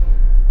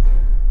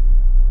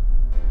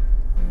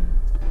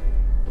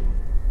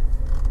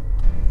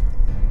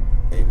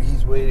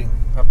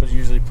Papa's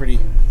usually pretty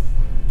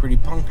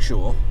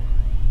punctual.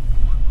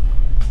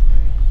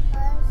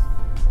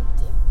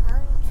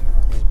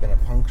 He's been a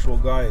punctual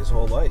guy his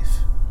whole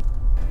life.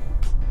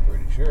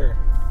 Pretty sure.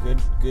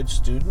 Good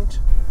student.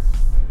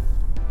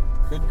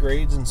 Good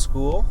grades in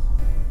school.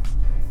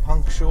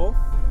 Punctual.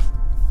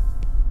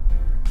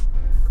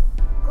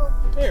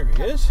 There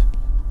he is.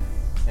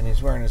 And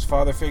he's wearing his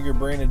father figure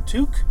branded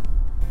toque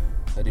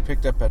that he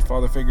picked up at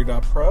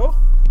fatherfigure.pro.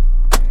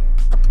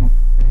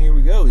 And here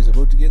we go. He's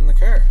about to get in the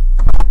car.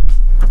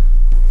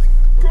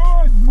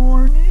 Good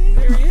morning.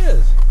 There he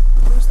is.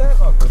 Who's that,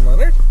 Lachlan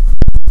Leonard?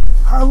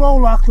 Hello,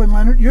 Lachlan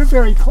Leonard. You're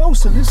very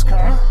close in this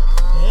car. Yeah.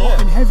 Oh,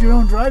 and you have your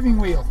own driving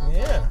wheel.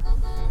 Yeah.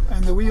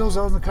 And the wheels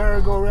on the car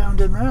go round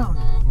and round.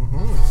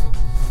 Mm-hmm.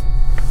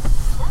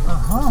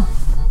 Uh-huh.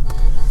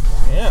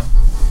 Yeah.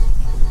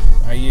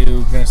 Are you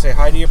going to say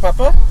hi to your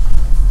papa?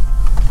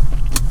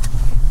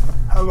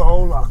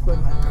 Hello,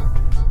 Lachlan Leonard.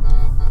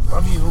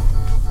 Love you.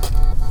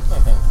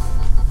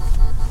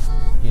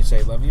 You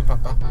say, love you,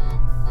 papa.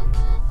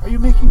 Are you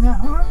making that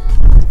horn?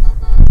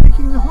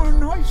 Making the horn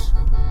noise?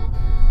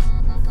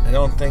 I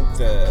don't think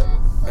the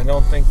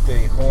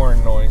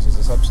horn noise is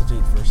a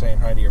substitute for saying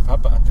hi to your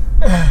papa.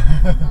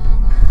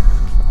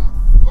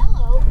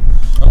 Hello.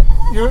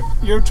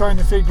 You're trying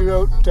to figure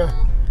out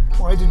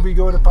why did we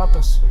go to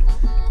Papa's?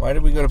 Why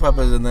did we go to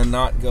Papa's and then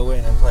not go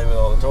in and play with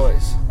all the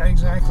toys?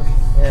 Exactly.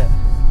 Yeah.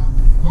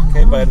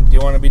 Okay, bud, do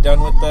you want to be done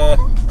with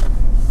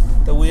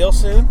the wheel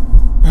soon?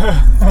 Do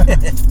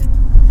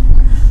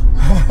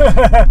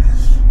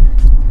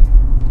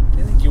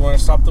you think you want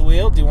to stop the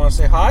wheel? Do you want to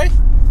say hi?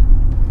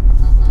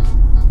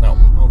 No.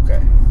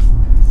 Okay.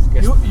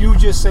 You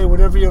just say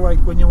whatever you like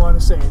when you want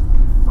to say it.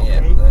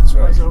 Okay? Yeah, that's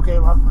right. Is it okay,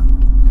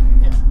 Lachlan?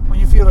 Yeah. When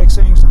you feel like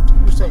saying something,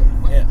 you say it.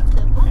 Yeah.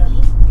 The puppy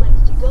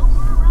likes to go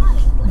for a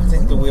ride. I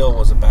think the wheel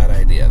was a bad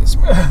idea this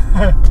morning.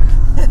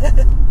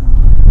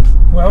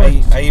 Well,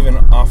 I even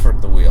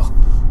offered the wheel.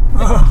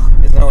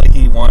 It's not like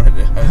he wanted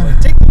it. I was like,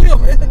 take the wheel,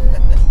 man.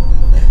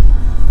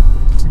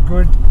 it's a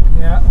good.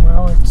 Yeah.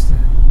 Well, it's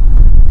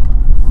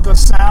the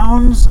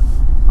sounds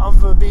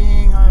of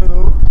being a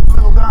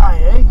little guy,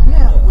 eh?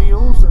 Yeah.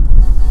 Wheels and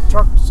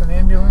trucks and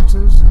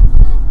ambulances.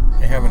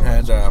 I haven't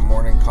had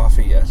morning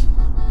coffee yet.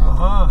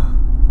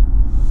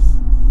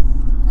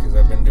 Because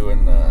I've been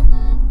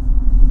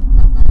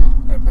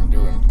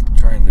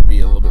trying to be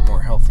a little bit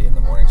more healthy in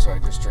the morning, so I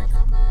just drink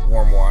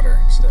warm water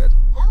instead.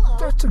 Hello.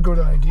 That's a good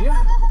idea.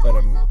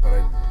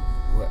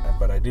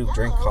 But I do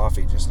drink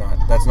coffee, just not.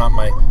 That's not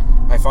my.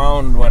 I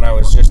found when I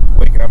was just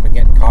waking up and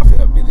getting coffee,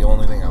 that would be the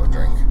only thing I would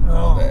drink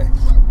all day.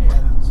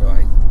 Yeah. So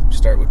I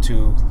start with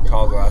 2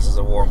 tall glasses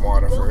of warm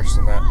water first,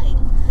 and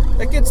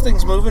that gets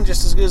things moving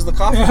just as good as the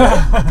coffee.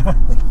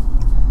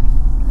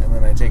 And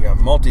then I take a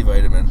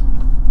multivitamin.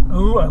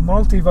 Ooh, a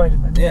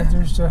multivitamin. Yeah.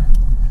 There's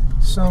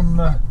some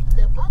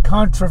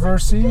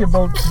controversy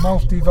about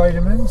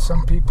multivitamins.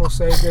 Some people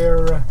say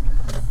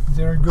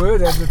they're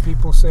good. Other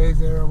people say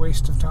they're a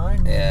waste of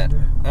time. Yeah.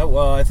 And,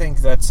 Well, I think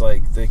that's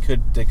like they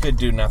could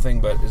do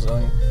nothing, but as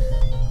long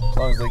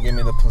as they give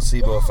me the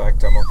placebo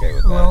effect, I'm okay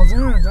with that. well,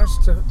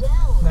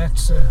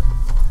 that's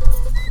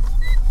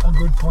a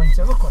good point.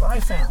 Look what I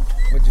found.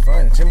 What'd you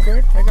find? A SIM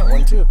card? I got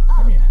one too.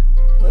 Come here.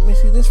 Let me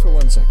see this for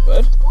 1 sec,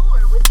 bud.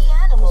 Explore with the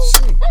animals.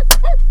 Let's see.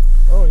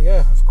 Oh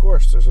yeah, of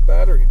course. There's a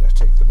battery to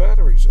take the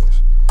batteries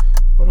out.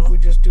 What if we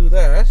just do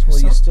that? Will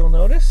you still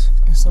notice?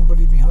 Is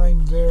somebody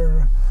behind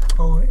there?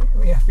 Oh,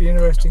 yeah, it'd be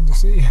interesting to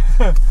see.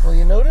 Will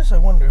you notice? I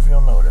wonder if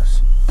you'll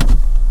notice.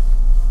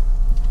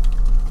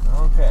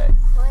 Okay.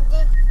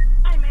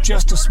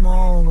 Just a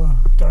small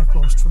dark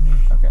roast for me.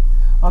 Okay.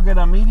 I'll get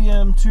a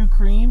medium 2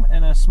 cream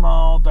and a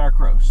small dark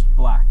roast,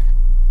 black.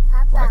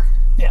 Black?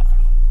 Yeah.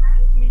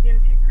 Medium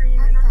 2 cream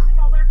and a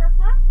small dark roast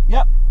one?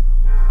 Yep.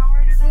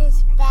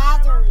 There's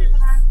batteries.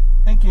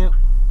 Thank you.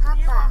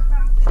 Papa,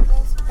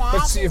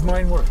 Let's see if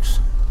mine works.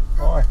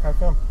 Oh, how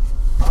come?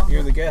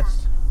 You're the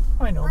guest.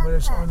 I know, but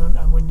it's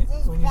on. We need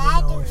to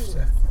know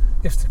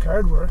if the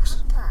card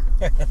works.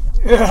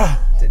 Yeah.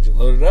 Did you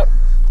load it up?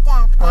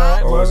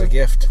 Or was it a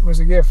gift? It was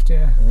a gift,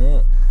 yeah.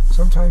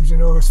 Sometimes,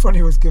 it's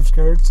funny with gift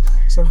cards.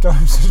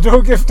 Sometimes there's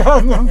no gift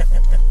on them.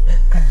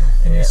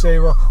 And you say,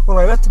 well,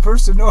 I let the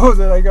person know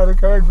that I got a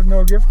card with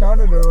no gift on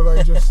it, or will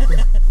I just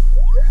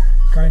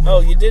kind of...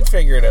 Oh, you did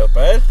figure it out,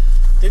 bud.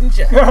 Didn't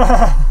you?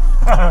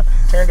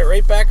 Turned it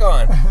right back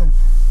on.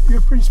 You're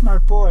a pretty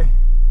smart boy.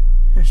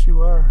 Yes,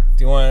 you are.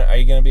 Are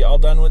you going to be all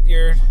done with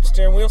your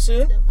steering wheel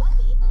soon?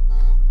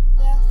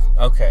 Yes.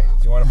 Okay.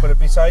 Do you want to put it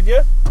beside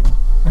you?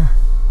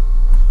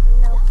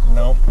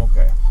 No.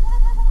 Okay.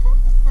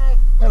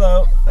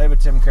 Hello. I have a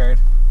SIM card.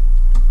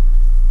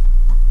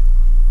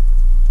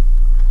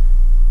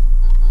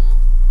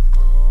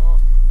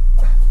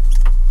 I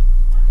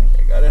think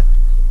I got it.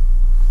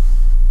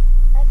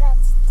 I got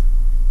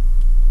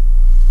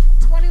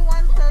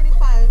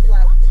 21:35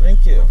 left.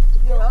 Thank you.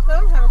 You're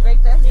welcome. Have a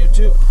great day. You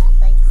too.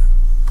 Thanks.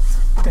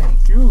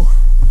 Thank you.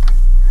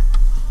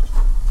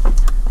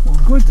 Well,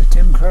 good. The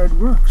TIM card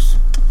works.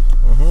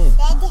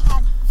 Daddy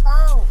has a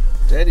phone.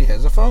 Daddy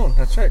has a phone.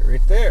 That's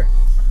right there.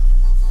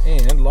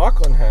 And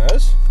Lachlan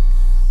has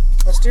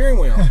a steering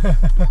wheel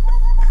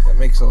that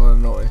makes a lot of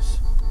noise.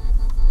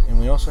 And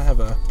we also have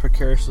a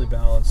precariously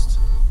balanced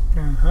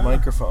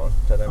microphone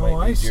that I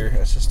might need your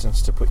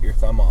assistance to put your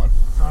thumb on.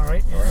 All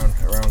right.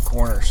 Around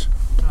corners.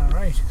 All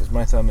right. Because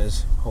my thumb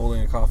is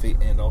holding a coffee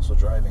and also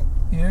driving.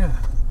 Yeah.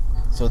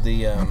 So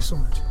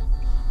excellent.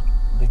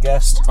 The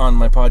guest on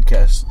my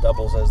podcast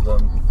doubles as the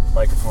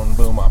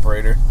microphone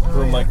operator.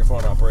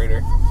 Microphone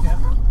operator. Yeah.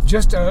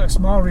 Just a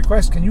small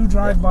request. Can you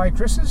drive by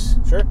Chris's?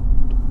 Sure.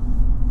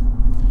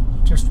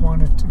 Just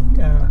wanted to.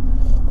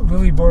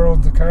 Lily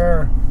borrowed the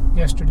car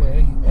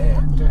yesterday,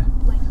 and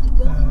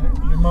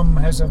your mum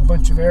has a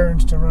bunch of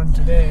errands to run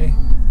today,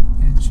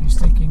 and she's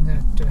thinking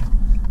that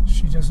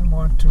she doesn't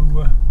want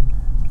to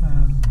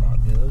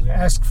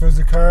ask for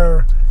the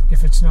car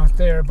if it's not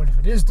there, but if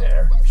it is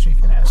there, she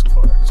can ask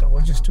for it. So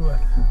we'll just do a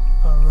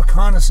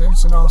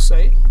reconnaissance, and I'll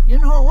say, you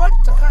know what,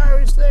 the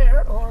car is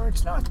there, or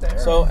it's not there.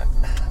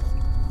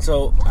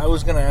 So I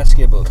was going to ask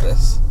you about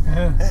this.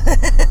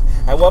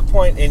 At what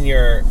point in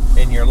your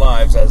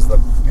lives as the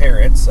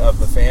parents of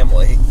the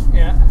family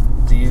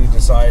do you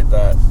decide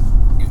that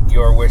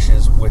your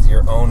wishes with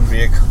your own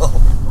vehicle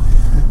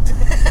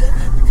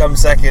come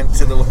second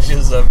to the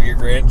wishes of your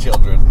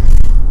grandchildren?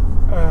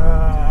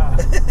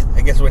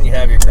 I guess when you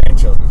have your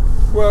grandchildren.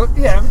 Well,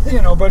 yeah,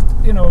 but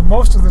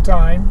most of the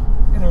time,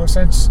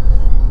 since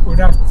we're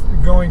not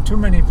going too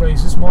many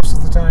places, most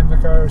of the time the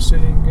car is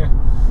sitting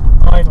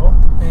idle,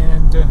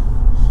 and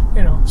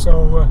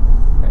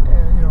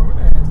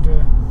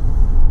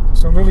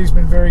so Lily's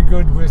been very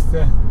good with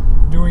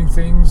doing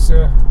things,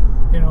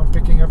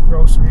 picking up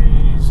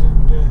groceries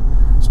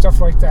and stuff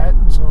like that.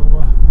 And so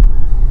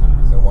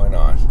why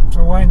not?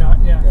 So why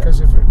not? Yeah, because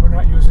if we're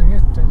not using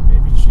it, then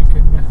maybe she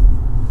can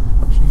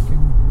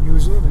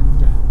use it.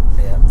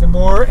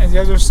 And the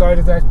other side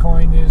of that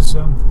coin is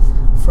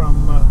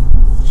from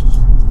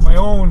my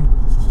own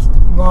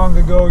long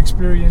ago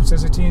experience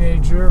as a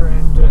teenager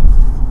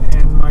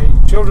and my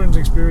children's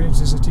experience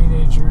as a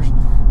teenager.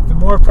 The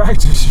more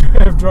practice you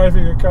have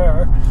driving a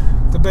car,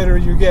 the better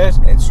you get.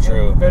 It's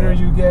true. The better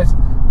you get,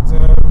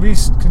 the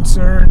least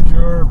concerned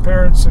your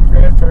parents and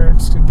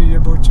grandparents can be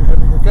about you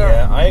having a car.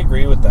 Yeah, I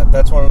agree with that.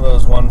 That's one of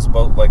those ones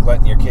about like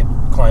letting your kid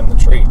climb the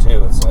tree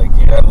too. It's like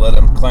you gotta let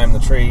him climb the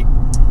tree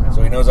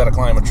so he knows how to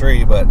climb a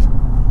tree, but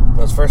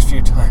those first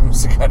few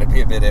times it gotta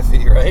be a bit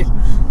iffy, right?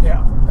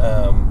 Yeah.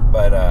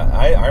 But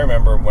I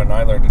remember when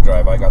I learned to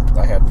drive,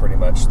 I had pretty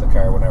much the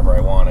car whenever I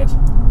wanted,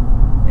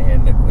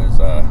 and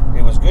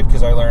it was good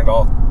because I learned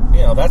all.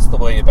 That's the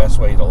best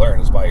way to learn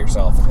is by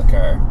yourself in the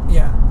car.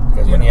 Yeah.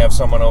 Because when you have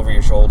someone over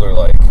your shoulder,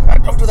 like,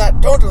 don't do that,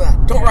 don't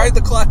ride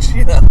the clutch,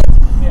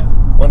 Yeah.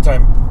 One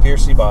time,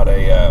 Piercy bought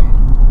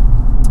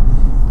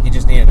he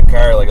just needed a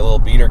car, like a little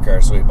beater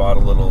car, so he bought a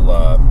little,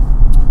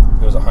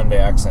 it was a Hyundai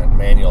Accent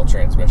manual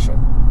transmission.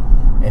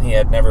 And he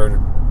had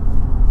never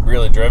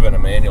really driven a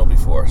manual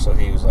before, so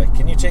he was like,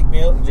 can you take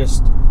me out and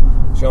just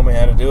show me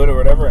how to do it or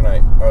whatever? And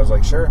I was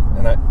like, sure.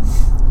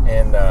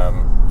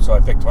 So I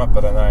picked him up,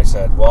 but then I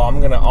said, well,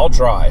 I'll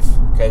drive,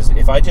 because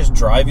if I just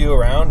drive you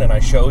around and I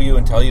show you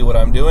and tell you what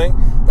I'm doing,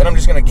 then I'm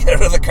just going to get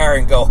out of the car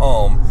and go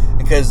home,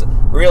 because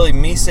really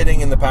me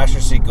sitting in the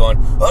passenger seat going,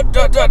 oh,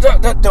 don't,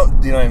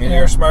 you know what I mean?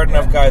 You're a smart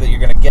enough guy that you're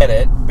going to get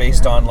it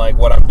based on like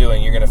what I'm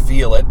doing. You're going to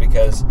feel it,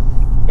 because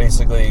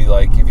basically,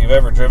 like, if you've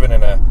ever driven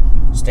in a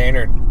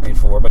standard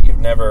before, but you've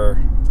never,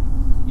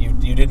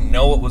 you didn't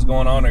know what was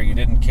going on, or you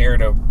didn't care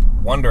to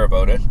wonder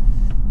about it,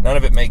 none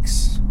of it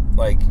makes,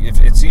 like, if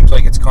it seems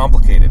like it's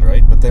complicated,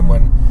 right? But then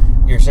when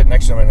you're sitting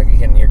next to him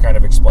and you're kind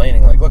of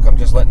explaining, like, look, I'm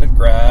just letting it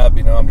grab,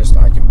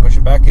 I can push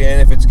it back in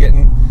if it's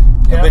getting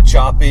a bit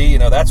choppy,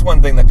 that's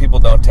one thing that people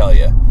don't tell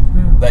you,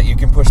 that you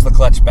can push the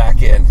clutch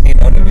back in, you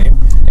know what I mean?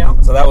 Yeah.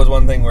 So that was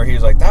one thing where he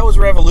was like, that was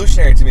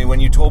revolutionary to me when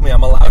you told me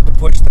I'm allowed to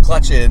push the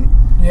clutch in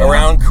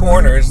around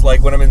corners,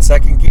 like when I'm in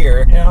second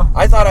gear. Yeah.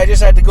 I thought I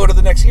just had to go to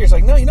the next gear. It's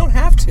like, no, you don't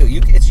have to.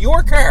 It's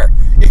your car.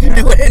 You can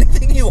do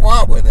anything you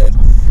want with it.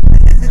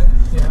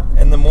 Yeah.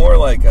 And the more,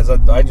 like, as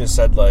I just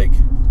said, like,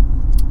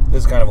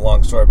 this is kind of a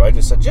long story, but I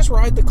just said, just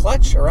ride the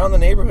clutch around the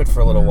neighborhood for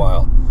a little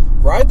while.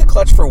 Ride the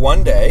clutch for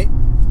one day,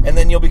 and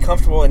then you'll be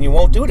comfortable and you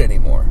won't do it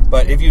anymore.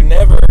 But if you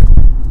never,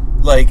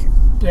 like,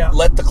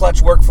 let the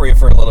clutch work for you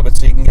for a little bit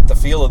so you can get the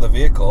feel of the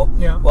vehicle,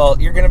 well,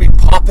 you're going to be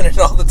popping it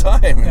all the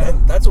time.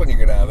 And that's when you're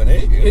going to have an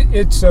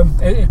issue.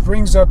 It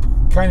brings up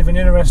kind of an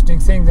interesting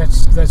thing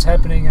that's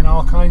happening in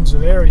all kinds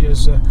of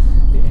areas,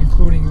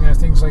 including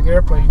things like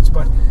airplanes.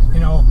 But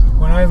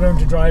when I learned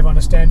to drive on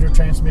a standard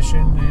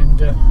transmission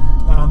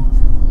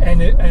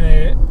and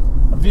a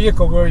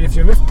vehicle where if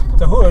you lift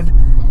the hood,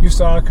 you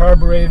saw a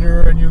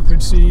carburetor and you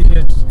could see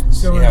its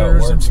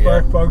cylinders and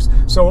spark plugs.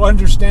 So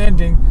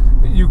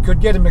you could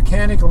get a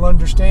mechanical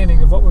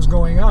understanding of what was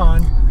going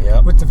on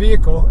with the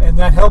vehicle, and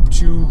that helped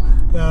you,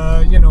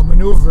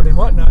 maneuver it and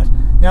whatnot.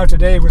 Now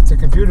today, with the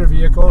computer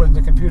vehicle and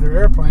the computer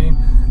airplane,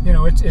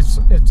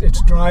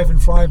 it's drive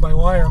and fly by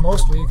wire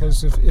mostly,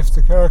 because if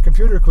the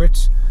computer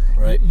quits,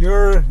 right,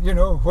 you're,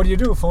 what do you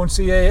do? Phone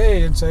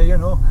CAA and say,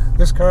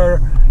 this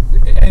car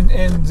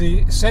and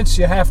the sense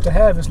you have to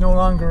have is no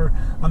longer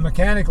a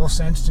mechanical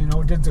sense. You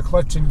know, did the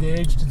clutch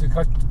engage? Did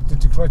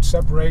the clutch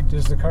separate?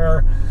 Does the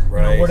car?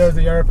 Right. You know, what are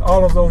the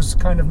all of those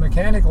kind of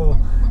mechanical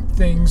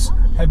things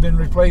have been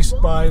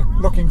replaced by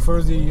looking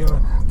for the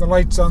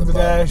lights on the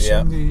dash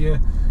and the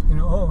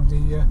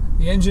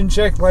the engine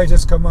check light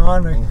has come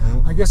on.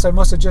 I guess I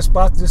must have just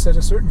bought this at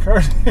a certain car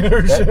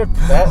dealership.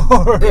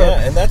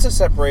 And that's a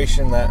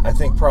separation that I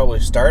think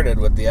probably started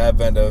with the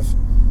advent of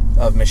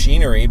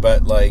machinery,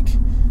 but like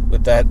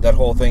with that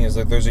whole thing is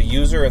that there's a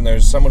user and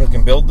there's someone who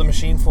can build the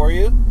machine for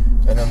you,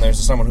 and then there's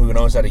someone who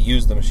knows how to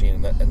use the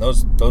machine, and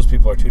those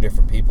people are two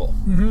different people.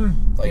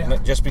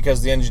 Just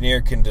because the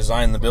engineer can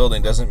design the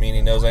building doesn't mean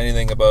he knows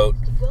anything about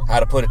how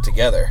to put it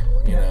together,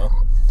 you know.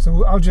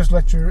 So I'll just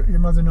let your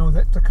mother know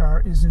that the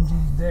car is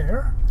indeed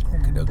there.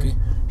 Okie dokie.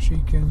 She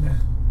can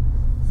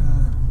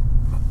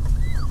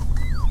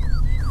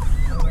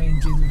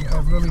arrange either to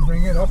have Lily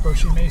bring it up, or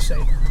she may say,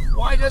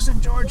 "Why doesn't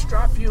George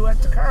drop you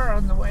at the car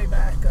on the way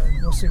back?"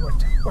 We'll see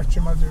what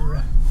your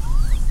mother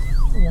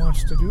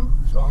wants to do.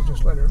 So I'll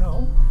just let her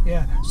know.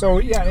 Yeah. So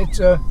yeah,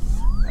 it's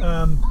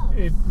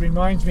it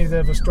reminds me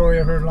of a story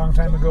I heard a long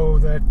time ago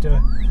that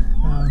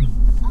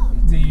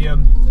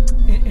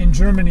in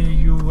Germany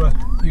you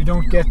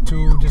don't get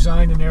to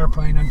design an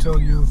airplane until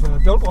you've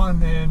built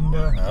one and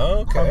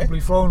probably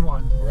flown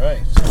one.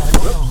 Right. So I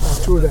don't know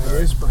how true that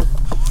is, but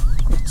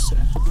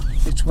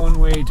it's one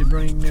way to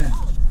bring you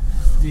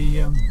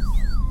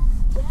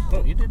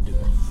did do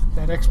it.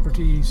 That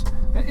expertise.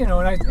 And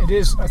I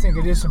think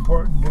it is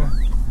important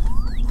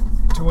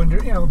to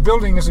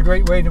building is a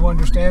great way to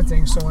understand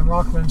things. So when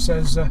Lachlan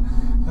says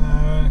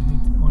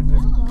when the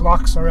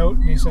blocks are out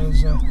and he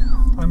says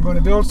I'm going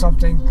to build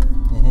something,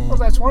 well,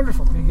 that's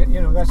wonderful.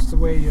 That's the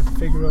way you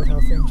figure out how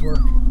things work.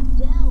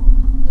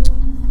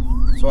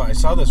 So I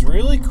saw this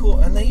really cool,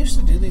 and they used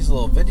to do these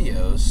little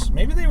videos.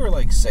 Maybe they were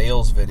like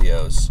sales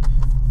videos,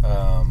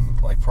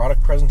 like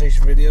product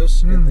presentation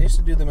videos. And they used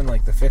to do them in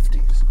like the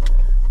 50s,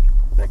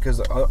 because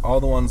all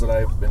the ones that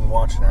I've been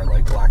watching are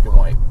like black and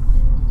white.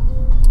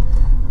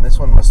 And this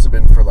one must have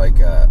been for like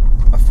a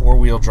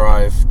 4-wheel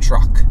drive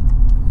truck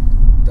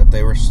that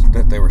they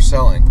were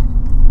selling.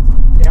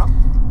 Yeah.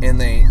 And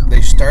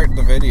they start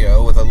the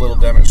video with a little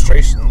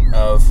demonstration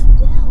of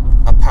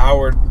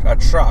a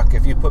truck.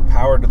 If you put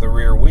power to the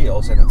rear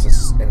wheels and it's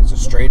a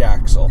straight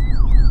axle,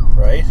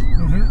 right?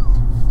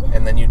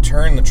 And then you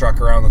turn the truck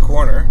around the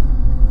corner.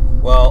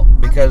 Well,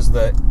 because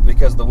the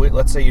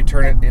let's say you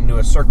turn it into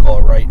a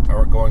circle, right,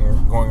 or going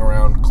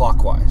around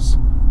clockwise.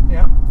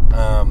 Yeah.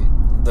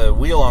 The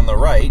wheel on the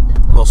right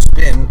will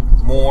spin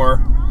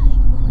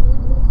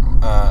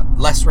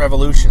less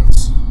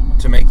revolutions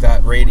to make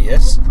that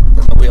radius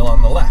than the wheel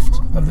on the left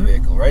of the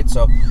vehicle, right?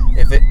 So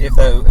if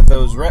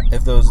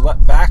those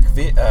back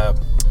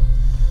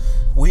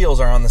wheels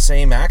are on the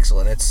same axle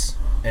and it's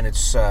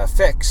a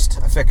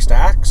fixed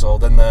axle,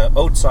 then the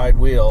outside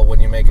wheel, when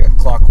you make a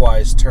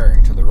clockwise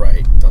turn to the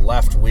right, the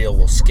left wheel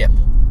will skip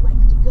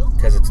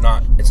because it's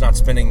not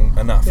spinning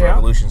enough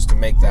revolutions to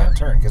make that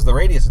turn, because the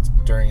radius it's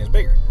turning is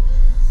bigger.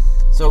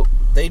 So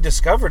they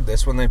discovered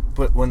this when they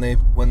put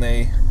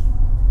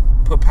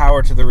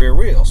power to the rear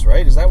wheels,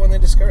 right? Is that when they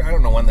discovered? I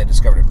don't know when they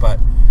discovered it, but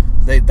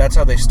that's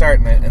how they start,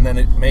 and then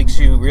it makes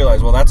you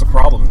realize, well, that's a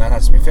problem that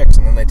has to be fixed,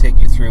 and then they take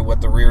you through how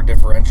the rear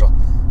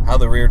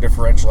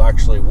differential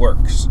actually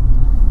works.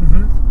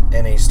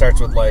 And he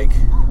starts with like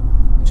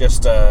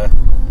just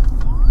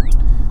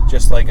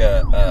like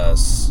a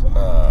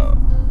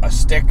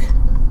stick,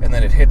 and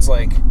then it hits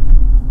like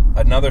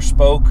another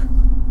spoke,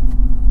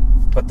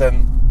 but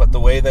the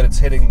way that it's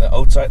hitting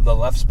the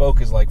left spoke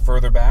is like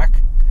further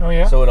back. Oh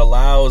yeah. So it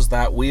allows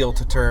that wheel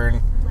to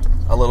turn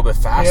a little bit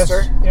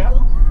faster. Yes.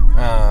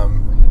 Yeah.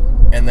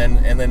 And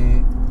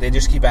then they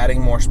just keep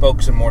adding more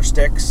spokes and more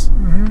sticks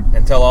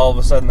until all of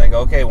a sudden they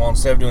go, okay, well,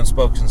 instead of doing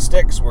spokes and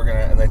sticks,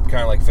 and it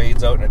kind of like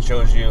fades out and it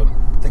shows you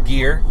the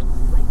gear.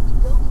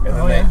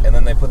 And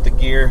then they put the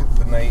gear.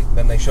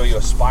 Then they show you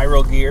a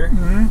spiral gear.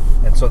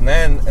 And so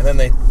then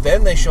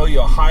they show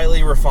you a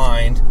highly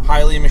refined,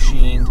 highly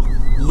machined,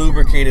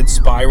 lubricated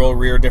spiral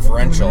rear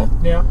differential.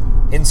 Yeah.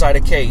 Inside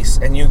a case,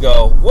 and you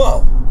go,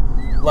 whoa,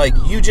 like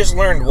you just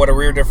learned what a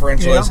rear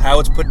differential is, how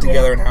it's put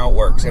together and how it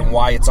works and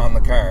why it's on the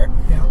car.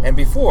 And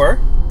before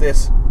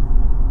this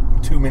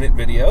 2-minute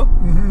video,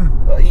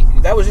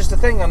 that was just a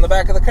thing on the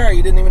back of the car.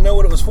 You didn't even know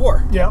what it was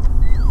for. Yeah.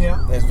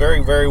 It's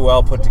very, very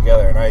well put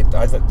together, and I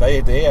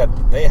they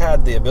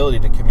had the ability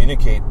to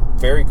communicate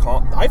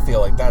I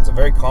feel like that's a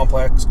very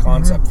complex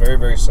concept, very,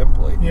 very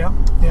simply. Yeah.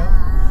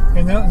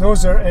 And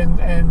those are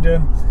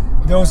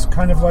those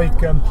kind of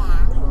like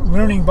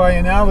learning by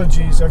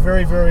analogies are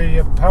very,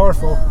 very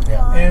powerful.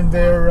 Yeah. And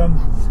they're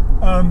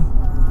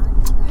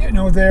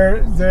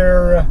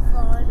they're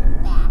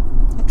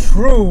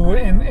true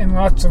in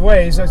lots of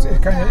ways. It's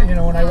kind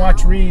of, when I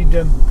watch Reed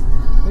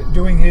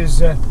doing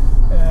his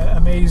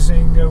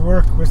amazing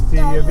work with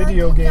the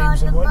video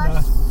games and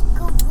whatnot,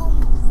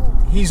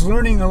 he's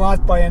learning a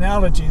lot by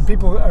analogy, and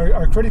people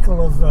are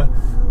critical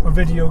of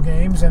video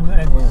games, and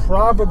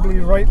probably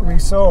rightly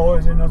so.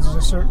 You know, there's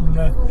a certain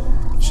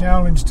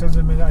challenge to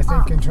them, I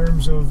think, in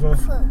terms of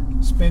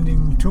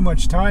spending too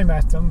much time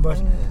at them,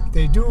 but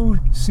they do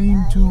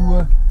seem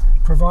to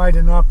provide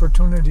an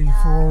opportunity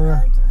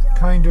for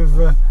kind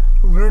of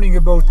learning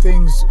about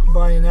things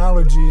by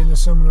analogy in a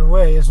similar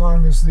way, as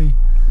long as the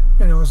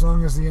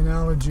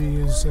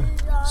analogy is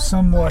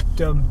somewhat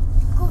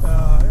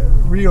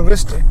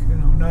realistic. You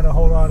know, not a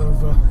whole lot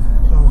of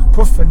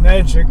poof and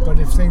magic, but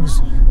if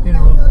things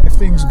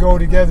go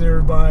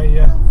together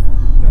by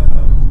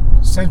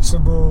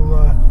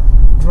sensible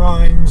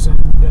drawings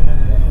and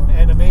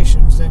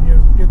animations, then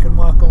you can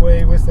walk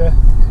away with an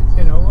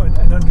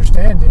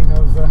understanding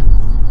of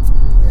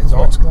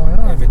what's going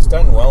on. If it's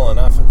done well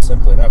enough and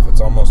simply enough, it's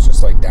almost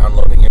just like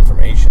downloading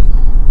information.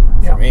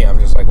 For me, I'm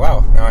just like,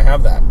 wow, now I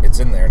have that. It's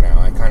in there now.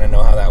 I kind of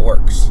know how that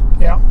works.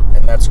 Yeah.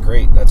 And that's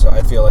great.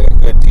 I feel like a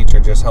good teacher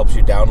just helps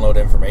you download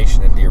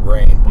information into your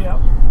brain. Yeah.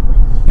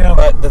 Yeah.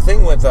 But the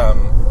thing with,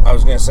 I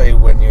was going to say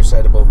when you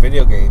said about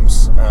video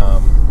games,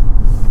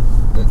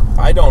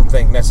 I don't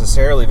think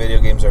necessarily video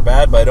games are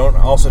bad, but I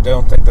also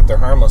don't think that they're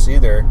harmless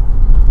either.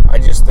 I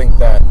just think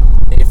that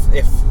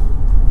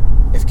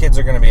if kids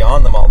are going to be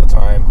on them all the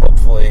time,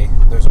 hopefully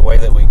there's a way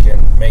that we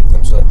can make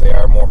them so that they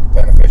are more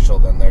beneficial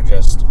than they're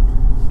just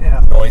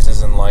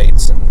noises and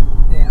lights and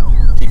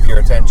keep your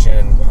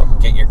attention,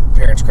 get your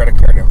parents' credit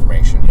card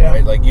information,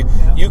 right? Like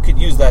you could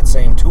use that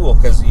same tool,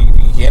 because you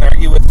can't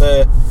argue with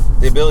the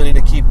ability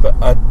to keep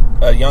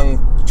a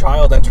young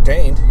child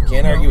entertained. You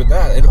can't argue with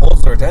that. It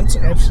holds their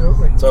attention.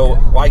 Absolutely. So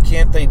why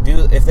can't they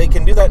if they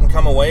can do that and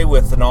come away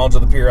with the knowledge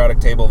of the periodic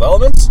table of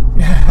elements,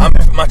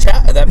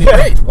 that'd be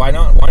great. Why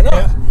not?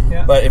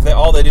 Yeah. But if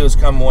all they do is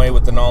come away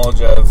with the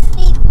knowledge of,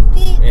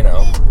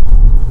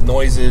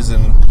 noises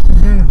and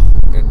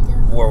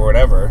or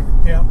whatever,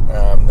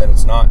 then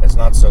it's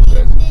not so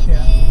good.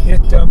 Yeah.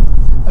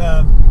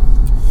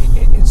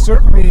 It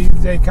certainly,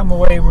 they come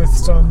away with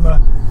some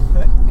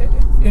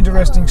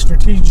interesting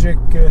strategic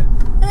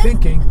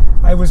thinking.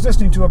 I was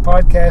listening to a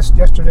podcast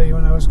yesterday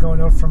when I was going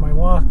out for my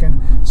walk,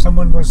 and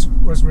someone was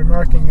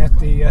remarking at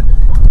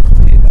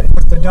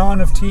with the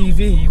dawn of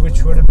TV,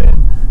 which would have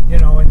been, in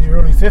the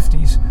early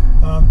 50s,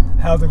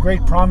 how the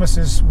great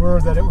promises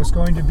were that it was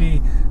going to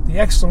be the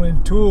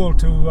excellent tool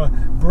to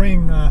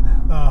bring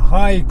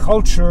high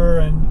culture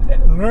and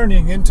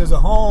learning into the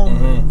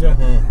home,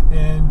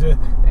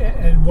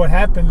 and what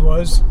happened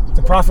was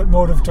the profit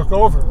motive took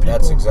over.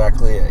 That's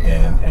exactly it.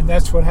 Yeah. And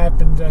that's what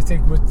happened, I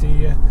think, with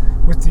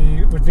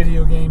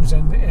video games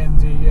and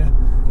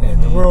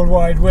the World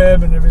Wide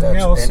Web and everything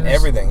else. And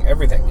everything.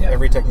 Yeah.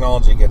 Every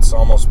technology gets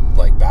almost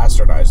like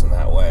bastardized in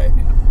that way.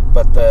 Yeah.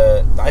 But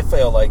I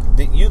feel like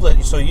you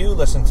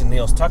listened to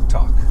Neil's Tuck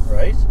Talk,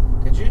 right?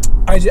 Did you?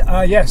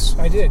 Yes,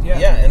 I did. Yeah.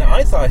 Yeah, and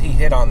I thought he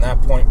hit on that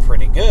point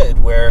pretty good,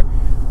 where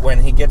when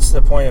he gets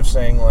to the point of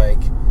saying,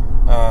 like,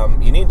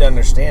 you need to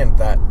understand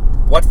that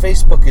what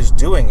Facebook is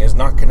doing is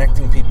not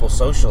connecting people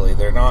socially.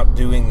 They're not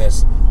doing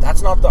this.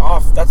 That's not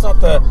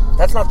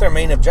their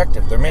main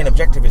objective. Their main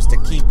objective is to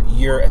keep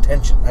your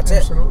attention. That's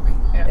Absolutely. it.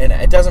 Yeah. And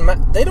it doesn't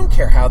matter. They don't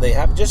care how they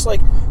have. Just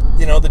like,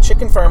 the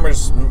chicken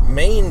farmer's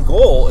main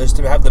goal is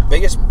to have the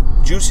biggest,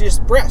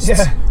 juiciest breasts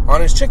on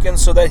his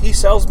chickens so that he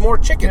sells more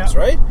chickens,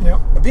 right? Yeah.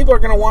 And people are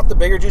going to want the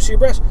bigger, juicier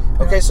breasts.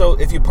 Okay, so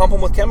if you pump them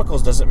with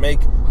chemicals, does it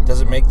make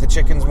the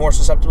chickens more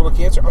susceptible to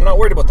cancer? I'm not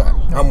worried about that.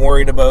 No. I'm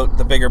worried about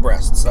the bigger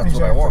breasts. That's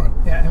what I want.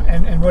 Yeah,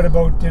 and what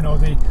about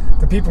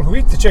the people who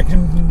eat the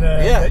chicken?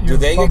 Do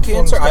they get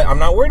cancer? I'm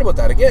not worried about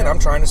that. Again, I'm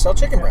trying to sell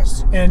chicken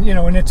breasts. And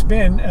and it's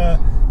been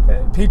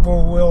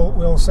people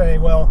will say,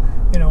 well,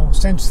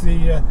 since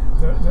the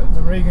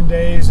Reagan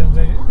days and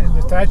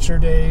the Thatcher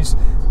days,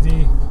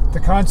 the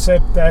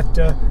concept that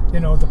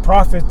the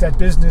profit that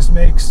business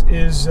makes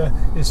is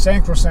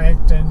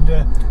sacrosanct and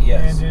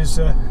is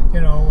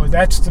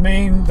that's the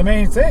main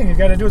thing. You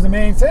got to do the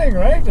main thing,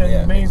 right?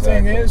 And the main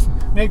thing is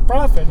make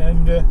profit,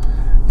 and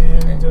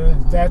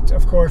that,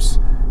 of course,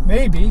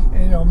 maybe.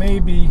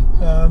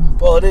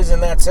 Well, it is in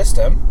that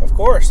system, of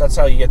course. That's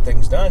how you get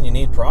things done. You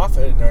need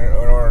profit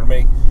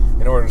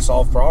in order to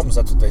solve problems.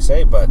 That's what they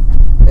say, but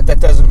that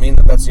doesn't mean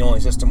that that's the only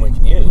system we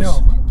can use.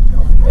 No.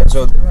 And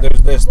so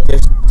there's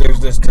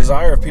this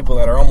desire of people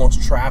that are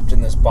almost trapped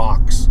in this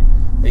box.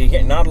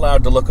 You're not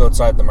allowed to look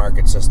outside the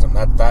market system.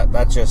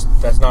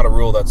 That's not a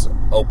rule that's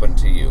open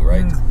to you,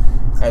 right?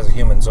 As a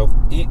human. So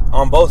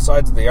on both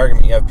sides of the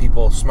argument, you have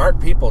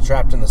smart people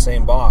trapped in the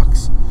same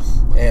box,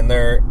 and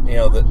they're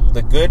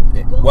the good,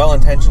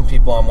 well-intentioned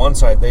people on one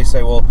side. They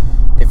say, well,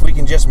 if we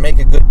can just make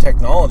a good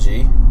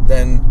technology,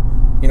 then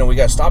we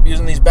got to stop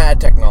using these bad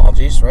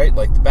technologies, right?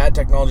 Like the bad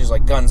technologies,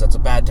 like guns. That's a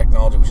bad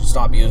technology. We should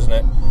stop using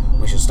it.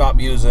 We should stop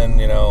using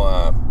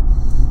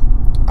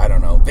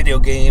video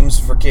games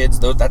for kids.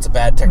 That's a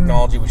bad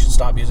technology. We should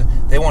stop using.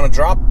 They want to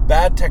drop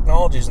bad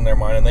technologies in their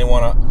mind, and they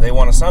want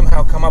to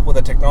somehow come up with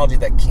a technology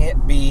that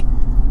can't be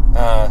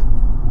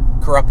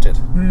corrupted.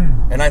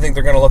 And I think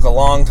they're going to look a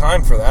long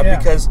time for that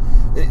because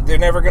they're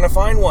never going to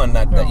find one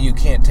that you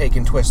can't take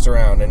and twist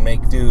around and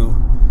make do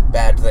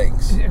bad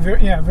things.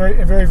 Very,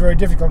 very, very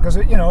difficult because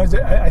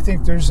I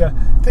think there's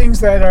things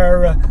that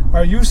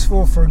are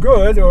useful for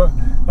good, or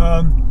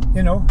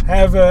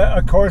have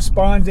a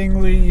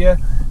correspondingly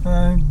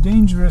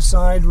dangerous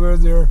side where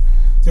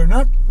they're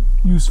not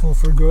useful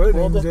for good.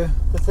 Well, the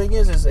thing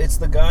is it's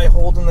the guy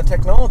holding the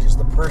technologies,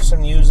 the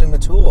person using the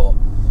tool.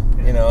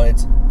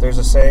 There's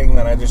a saying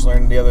that I just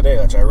learned the other day,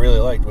 which I really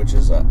liked, which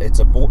is it's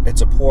a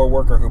poor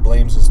worker who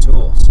blames his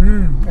tools.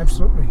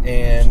 Absolutely.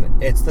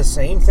 And it's the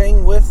same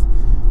thing with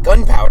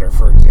gunpowder,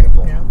 for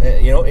example.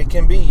 It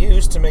can be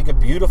used to make a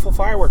beautiful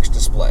fireworks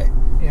display.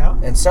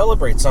 And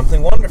celebrate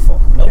something wonderful.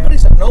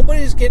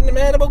 Nobody's getting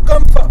mad about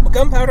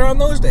gunpowder on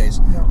those days.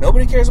 No.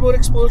 Nobody cares about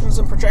explosions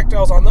and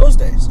projectiles on those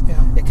days.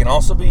 It can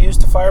also be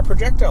used to fire a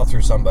projectile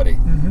through somebody.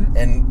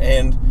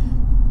 And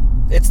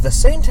it's the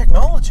same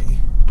technology.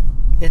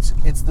 It's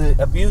the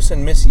abuse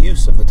and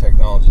misuse of the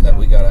technology that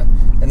we gotta.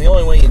 And the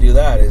only way you do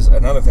that is,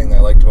 another thing that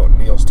I liked about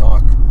Neil's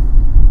talk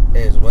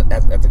is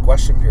at the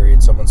question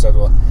period, someone said,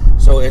 "Well,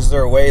 so is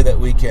there a way that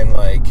we can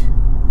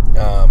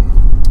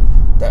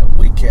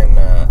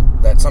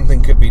that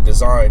something could be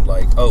designed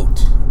like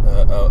oat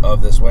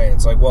of this way?" And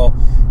it's like, well,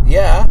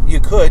 yeah, you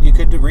could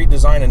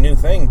redesign a new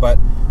thing, but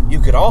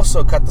you could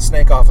also cut the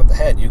snake off at the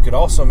head. You could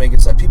also make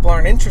it so that people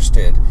aren't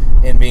interested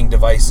in being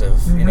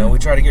divisive. We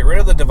try to get rid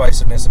of the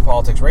divisiveness in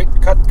politics, right?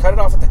 Cut it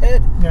off at the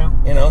head.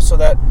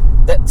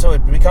 So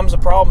it becomes a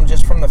problem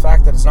just from the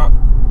fact that it's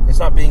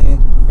not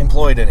being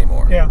employed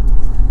anymore.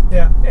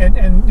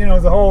 And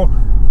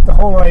the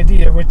whole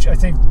idea, which I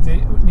think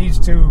needs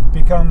to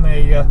become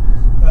a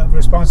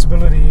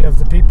responsibility of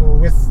the people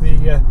with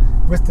the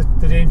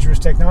dangerous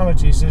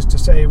technologies, is to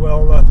say,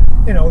 well,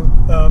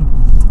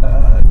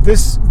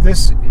 this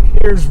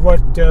here's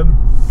what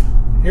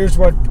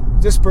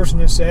this person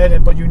has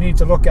said, but you need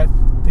to look at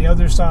the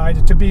other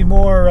side to be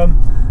more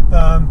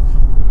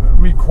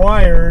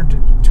required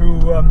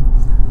to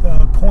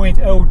point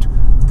out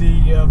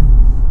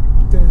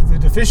the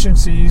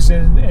deficiencies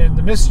and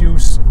the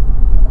misuse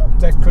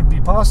that could be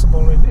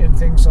possible in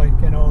things like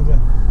the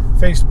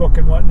Facebook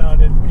and whatnot.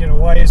 And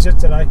why is it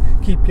that I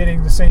keep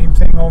getting the same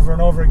thing over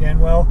and over again?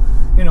 Well,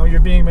 you're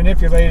being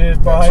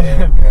manipulated by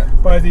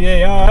the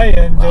AI.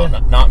 And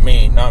not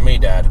me,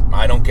 Dad.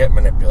 I don't get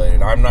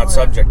manipulated. I'm not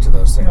subject to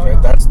those things.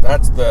 Right?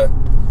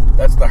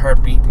 That's the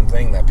heart beating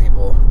thing that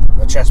people,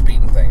 the chest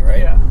beating thing,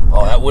 right?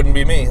 Oh, that wouldn't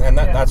be me. And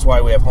that's why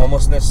we have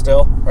homelessness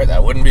still, right?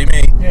 That wouldn't be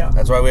me.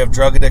 That's why we have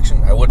drug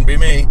addiction. That wouldn't be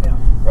me,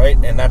 right?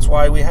 And that's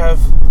why we have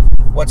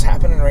what's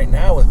happening right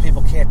now with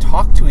people can't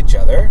talk to each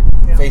other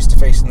face to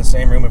face in the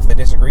same room if they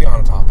disagree on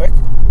a topic,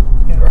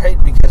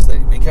 right? Because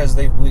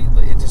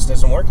it just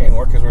doesn't work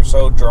anymore because we're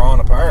so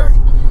drawn apart,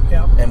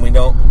 and we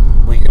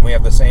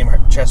have the same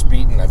chest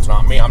beating. That's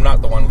not me. I'm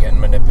not the one getting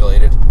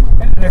manipulated.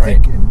 And I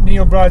think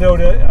Neil brought out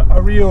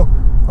a real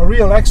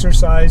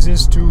exercise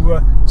is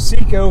to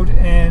seek out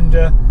and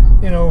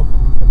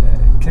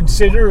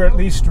consider, or at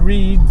least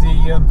read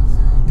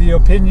the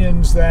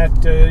opinions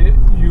that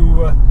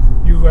you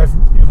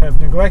have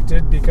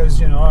neglected,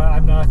 because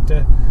I'm not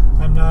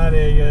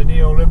a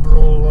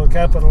neoliberal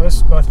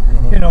capitalist, but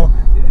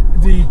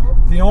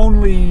the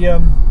only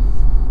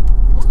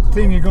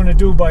thing you're going to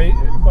do by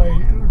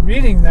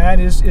reading that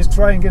is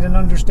try and get an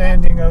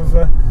understanding of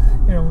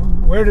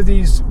where do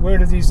these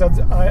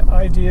other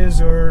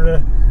ideas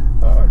or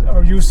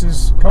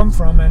uses come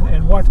from,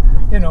 and what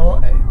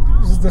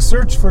the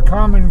search for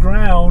common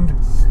ground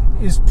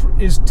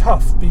is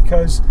tough,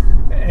 because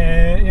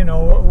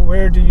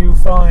where do you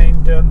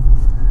find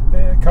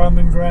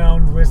common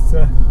ground with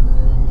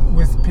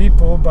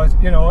people? But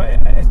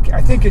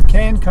I think it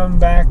can come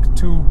back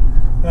to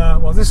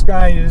this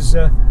guy is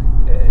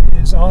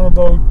all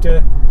about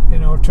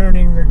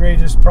turning the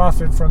greatest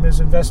profit from his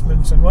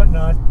investments and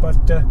whatnot, but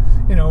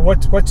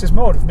what's his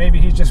motive? Maybe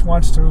he just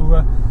wants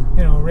to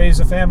raise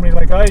a family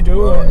like I do.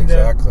 Well, and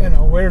exactly.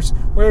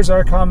 Where's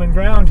our common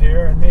ground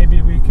here? And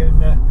maybe we can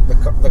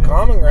the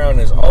common ground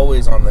is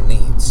always on the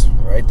needs,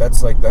 right?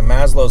 That's like the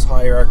Maslow's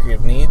hierarchy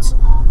of needs.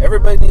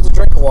 Everybody needs a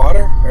drink of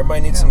water,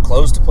 everybody needs some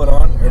clothes to put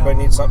on, everybody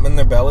needs something in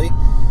their belly.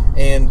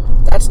 And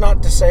that's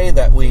not to say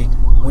that we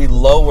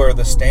lower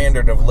the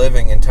standard of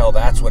living until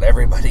that's what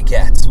everybody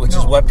gets, which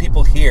is what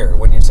people hear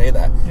when you say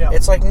that.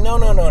 It's like, no.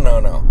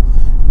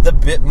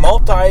 The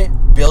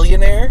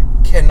multi-billionaire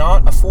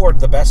cannot afford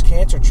the best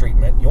cancer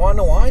treatment. You want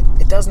to know why?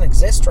 It doesn't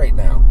exist right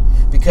now.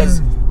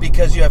 Because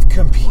you have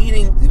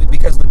competing,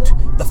 because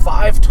the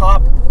 5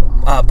 top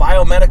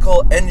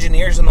biomedical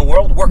engineers in the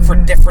world work for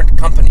different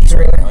companies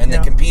right now, and they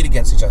compete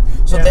against each other.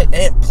 So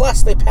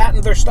plus they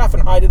patent their stuff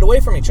and hide it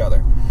away from each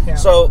other.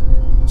 So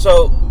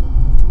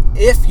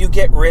if you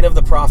get rid of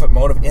the profit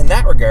motive in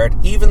that regard,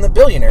 even the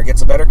billionaire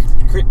gets a better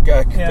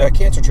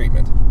cancer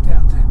treatment.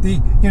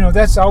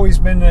 That's always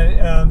been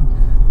a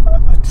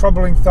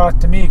troubling thought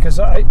to me, because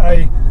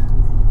I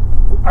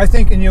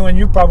think, and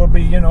you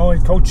probably in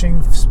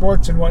coaching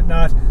sports and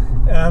whatnot,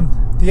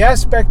 the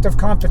aspect of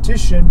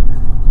competition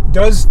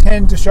does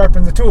tend to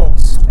sharpen the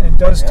tools and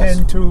does Yes.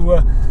 tend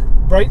to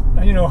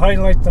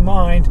highlight the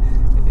mind.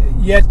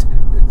 Yet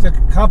the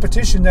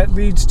competition that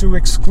leads to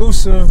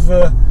exclusive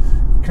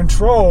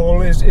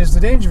control is the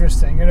dangerous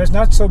thing. And it's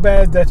not so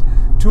bad that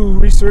two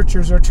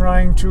researchers are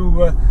trying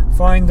to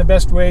find the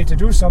best way to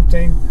do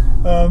something,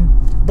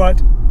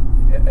 but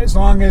as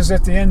long as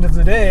at the end of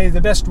the day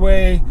the best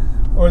way,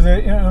 or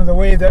the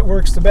way that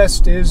works the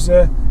best, is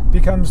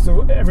becomes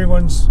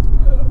everyone's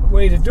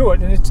way to do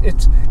it. And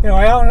it's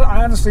I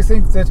honestly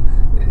think that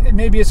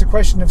maybe it's a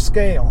question of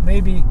scale.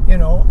 Maybe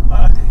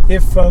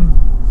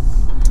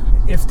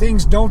if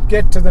things don't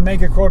get to the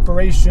mega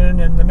corporation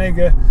and the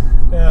mega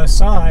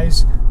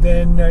size,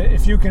 then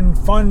if you can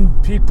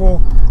fund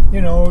people,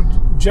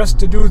 just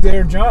to do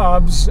their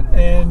jobs,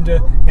 and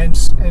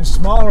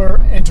smaller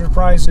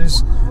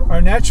enterprises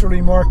are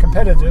naturally more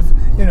competitive.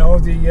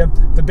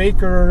 The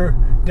baker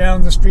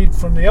down the street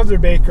from the other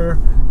baker,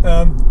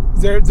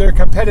 they're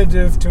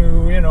competitive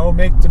to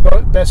make the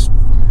best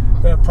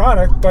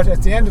product. But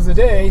at the end of the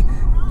day,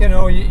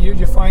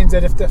 you find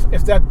that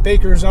if that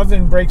baker's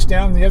oven breaks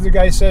down, the other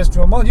guy says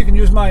to him, "Well, you can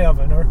use my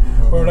oven,"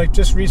 or like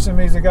just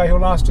recently, the guy who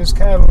lost his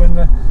cattle in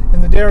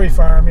the dairy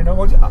farm,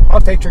 "Well,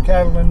 I'll take your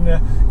cattle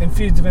and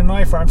feed them in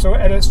my farm." So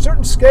at a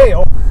certain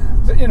scale,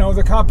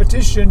 the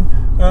competition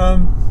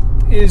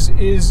is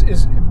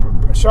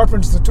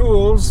sharpens the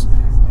tools.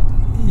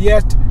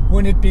 Yet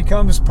when it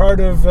becomes part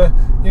of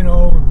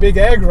Big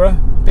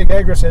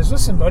Agra says,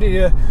 "Listen, buddy,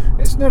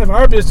 it's none of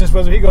our business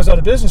whether he goes out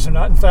of business or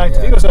not. In fact,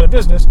 if he goes out of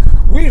business,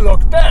 we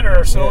look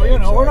better. So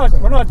exactly.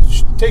 we're not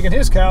taking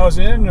his cows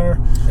in, or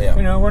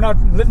we're not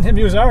letting him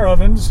use our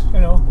ovens.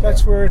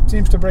 That's where it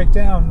seems to break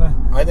down.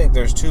 I think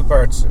there's two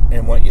parts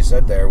in what you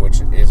said there,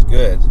 which is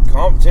good.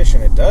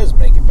 Competition, it does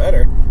make it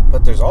better,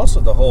 but there's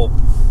also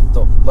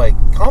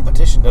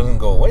competition doesn't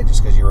go away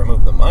just because you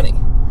remove the money.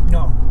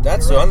 No,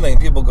 that's the one thing.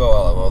 People go,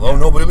 "Oh,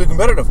 nobody will be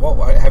competitive." Well,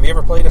 have you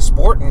ever played a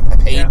sport and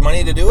paid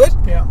money to do it?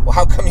 Yeah. Well,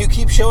 how come you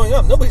keep showing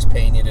up? Nobody's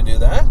paying you to do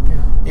that.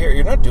 Yeah.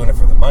 You're not doing it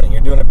for the money. You're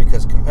doing it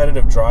because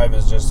competitive drive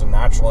is just a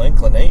natural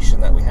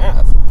inclination that we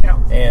have. Yeah.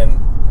 And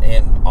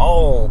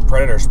all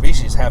predator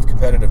species have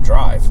competitive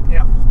drive.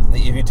 Yeah.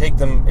 If you take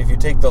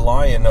the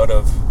lion out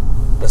of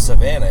the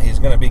savannah, he's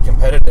going to be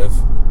competitive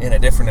in a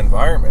different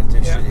environment.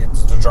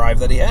 It's the drive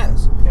that he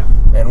has. Yeah.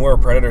 And we're a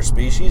predator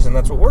species, and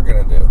that's what we're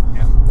going to do.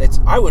 Yeah.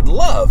 I would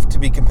love to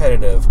be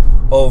competitive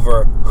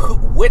over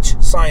which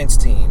science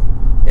team.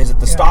 Is it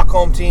the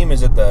Stockholm team?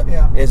 Is it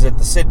the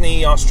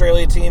Sydney,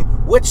 Australia team?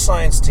 Which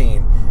science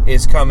team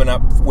is coming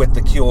up with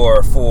the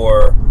cure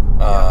for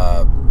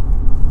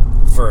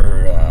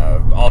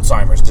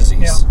Alzheimer's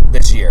disease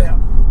this year?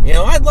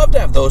 Yeah. I'd love to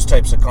have those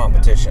types of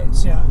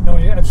competitions. Yeah. No,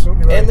 you're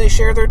absolutely right. And they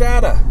share their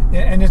data.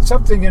 Yeah, and it's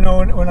something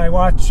when I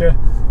watch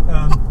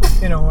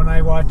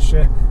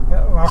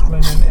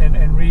Lachlan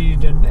and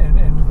Reed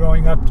and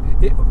growing up,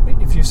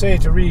 if you say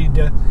to Reed,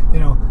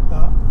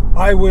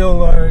 I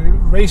will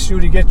race you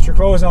to get your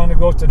clothes on to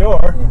go out the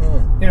door.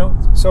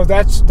 Mm-hmm. So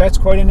that's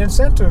quite an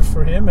incentive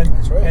for him, and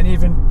that's right. And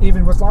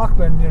even with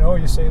Lachlan,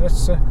 you say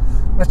let's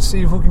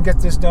see who can get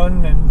this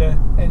done,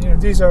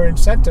 and these are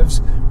incentives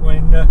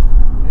when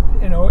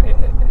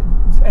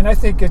and I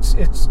think it's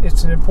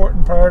an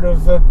important part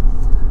of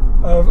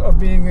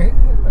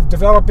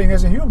developing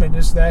as a human,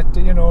 is that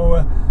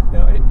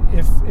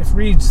if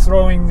Reed's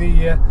throwing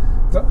the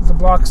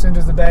blocks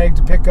into the bag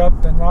to pick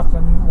up, and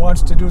Lachlan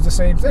wants to do the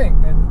same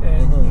thing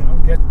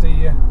and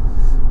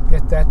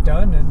get that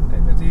done,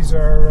 and these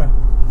are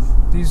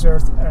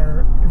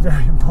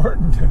very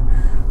important.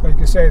 Like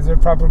you say, they're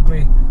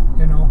probably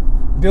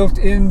built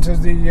into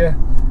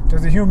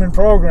the human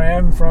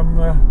program from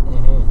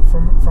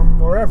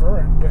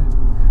wherever,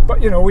 but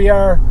we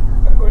are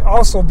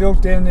also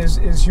built in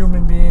as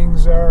human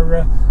beings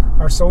are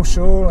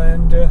social,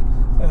 and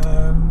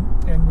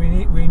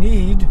we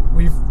need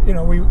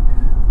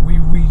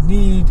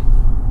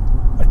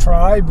a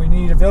tribe, we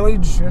need a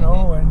village,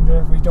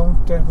 and we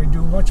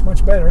do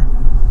much better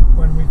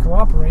when we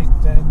cooperate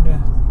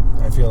than.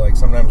 I feel like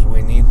sometimes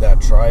we need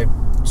that tribe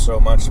so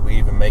much that we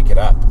even make it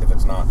up if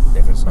it's not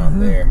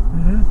there.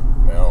 Mm-hmm.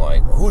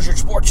 Like, who's your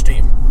sports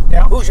team?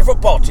 Yeah. Who's your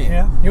football team?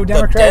 Yeah. You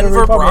Democrat the Denver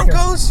or Republican?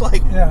 Broncos?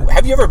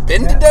 Have you ever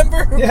been to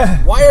Denver?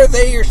 Yeah. Why are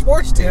they your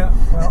sports team? Yeah.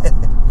 Well,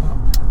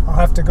 I'll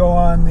have to go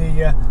on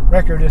the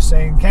record as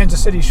saying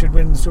Kansas City should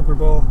win the Super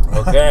Bowl.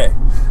 Okay.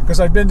 Because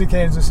I've been to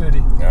Kansas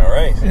City. All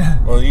right. Yeah.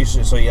 Well,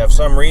 so you have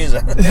some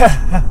reason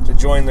to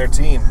join their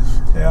team.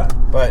 Yeah.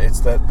 But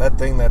it's that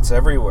thing that's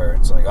everywhere.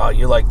 It's like, oh,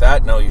 you like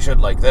that? No, you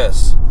should like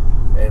this.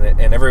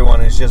 And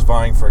everyone is just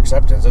vying for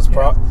acceptance.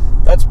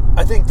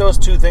 I think those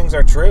two things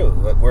are true.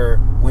 That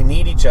we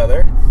need each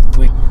other.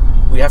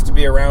 We have to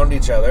be around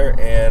each other,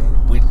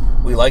 and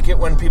we like it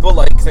when people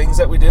like things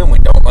that we do, and we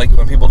don't like it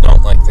when people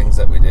don't like things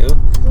that we do.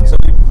 Yeah. So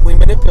we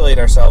manipulate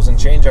ourselves and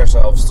change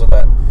ourselves so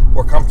that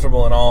we're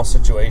comfortable in all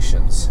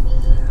situations.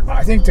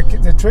 I think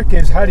the trick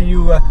is how do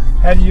you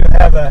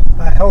have a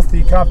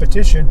healthy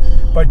competition,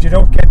 but you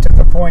don't get to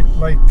the point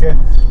like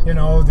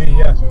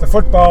the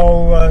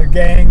football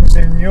gangs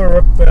in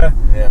Europe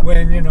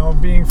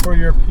when being for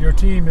your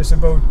team is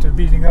about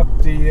beating up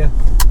the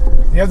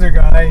other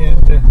guy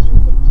and.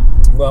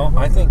 Well,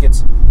 I think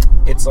it's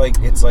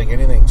like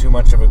anything. Too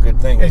much of a good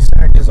thing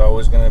Exactly. is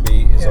always going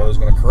to always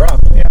going to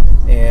corrupt. Yeah.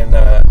 And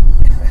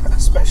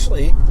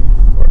especially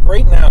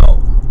right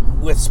now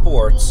with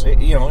sports,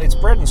 it's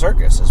bread and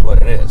circus is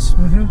what it is.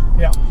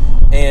 Mm-hmm. Yeah.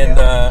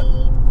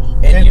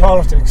 And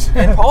politics.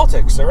 And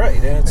politics, they're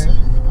right.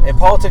 And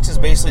politics is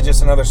basically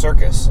just another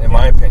circus, in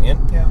my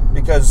opinion. Yeah.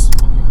 Because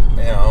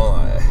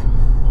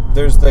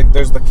there's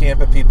the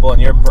camp of people,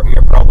 and you're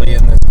probably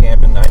in this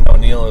camp, and I know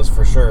Neil is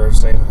for sure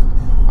saying,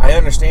 I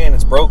understand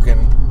it's broken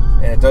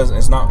and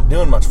it's not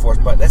doing much for us,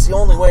 but that's the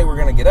only way we're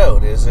going to get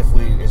out is if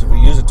we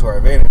use it to our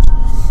advantage.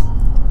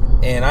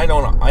 And I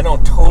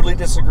don't totally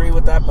disagree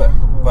with that,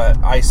 but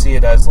I see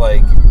it as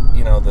like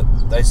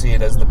I see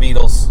it as the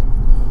Beatles,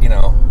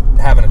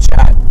 having a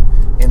chat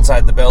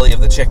inside the belly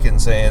of the chicken,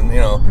 saying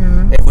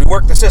if we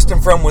work the system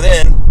from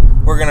within,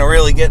 we're going to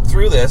really get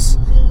through this.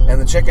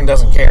 And the chicken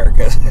doesn't care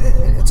because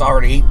it's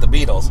already eaten the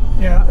Beatles.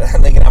 Yeah.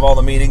 And they can have all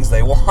the meetings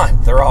they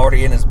want. They're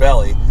already in his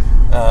belly.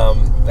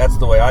 That's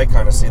the way I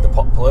kind of see the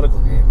political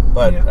game.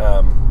 But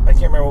I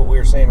can't remember what we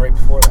were saying right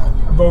before that.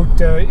 About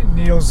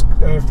Neil's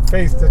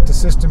faith that the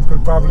system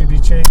could probably be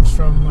changed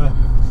from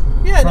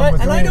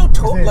and I don't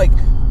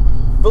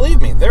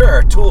believe me, there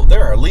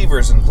are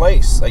levers in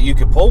place that you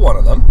could pull one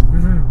of them,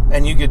 mm-hmm.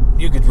 and you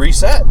could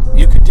reset.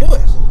 You could do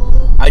it.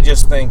 I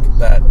just think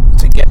that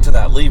to get to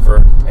that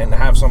lever and to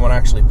have someone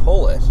actually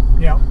pull it,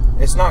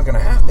 it's not going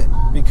to happen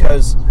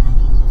because.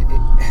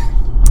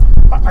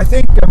 I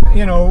think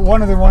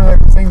one of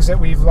the things that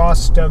we've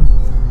lost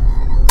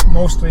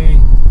mostly.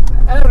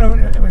 I don't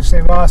know. I would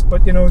say lost,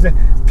 but the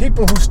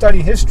people who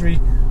study history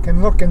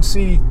can look and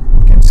see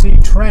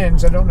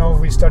trends. I don't know if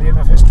we study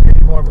enough history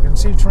anymore, but can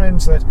see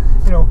trends that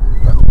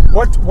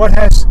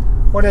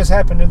what has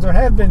happened. And there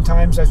have been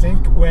times, I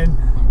think, when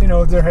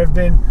there have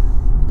been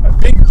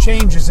big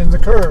changes in the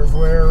curve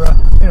where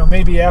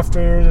maybe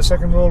after the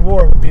Second World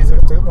War would be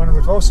one of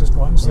the closest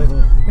ones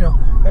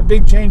that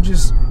big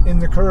changes in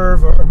the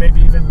curve, or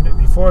maybe even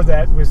before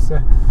that with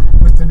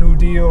the New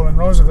Deal and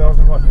Roosevelt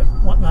and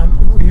whatnot.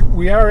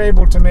 We are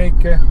able to make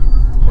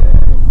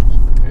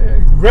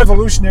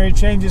revolutionary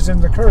changes in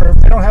the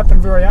curve. They don't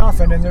happen very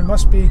often, and there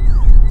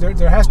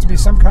has to be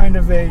some kind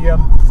of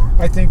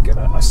I think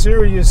a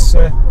serious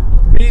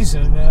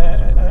reason,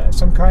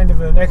 some kind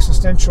of an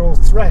existential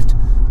threat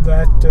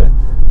that the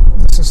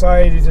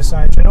society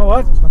decides, you know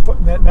what, I'm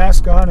putting that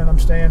mask on and I'm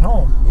staying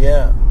home.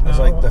 Yeah, it's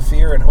like the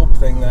fear and hope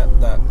thing that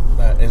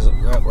is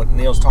what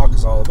Neil's talk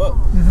is all about.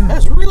 Mm-hmm.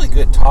 That's really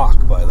good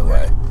talk, by the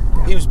way.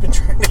 Yeah. He's been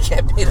trying to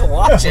get me to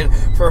watch it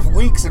for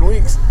weeks and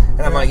weeks,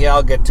 and I'm like,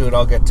 I'll get to it.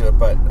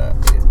 But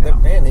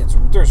man,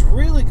 there's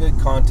really good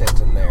content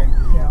in there.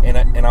 Yeah.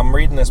 And I'm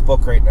reading this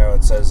book right now.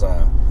 It says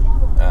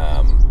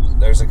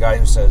there's a guy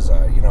who says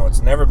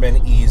it's never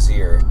been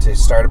easier to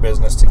start a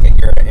business to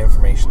get your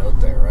information out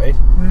there, right?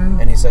 Mm-hmm.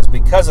 And he says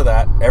because of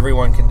that,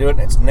 everyone can do it,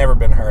 and it's never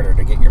been harder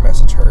to get your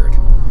message heard.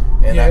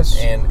 And yes.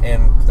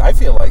 And I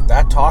feel like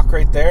that talk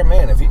right there,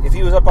 man. If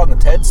he was up on the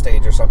TED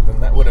stage or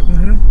something, that would have.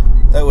 Mm-hmm.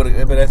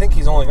 But I think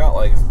he's only got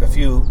like a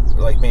few,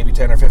 like maybe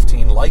 10 or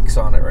 15 likes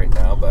on it right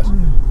now. But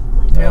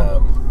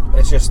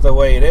it's just the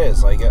way it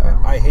is. Like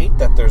I hate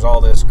that there's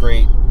all this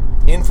great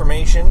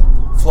information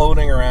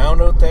floating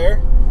around out there.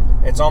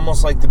 It's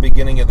almost like the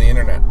beginning of the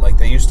internet. Like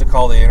they used to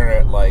call the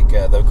internet like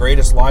the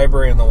greatest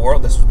library in the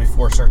world. This was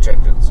before search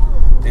engines.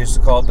 They used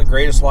to call it the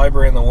greatest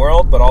library in the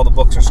world, but all the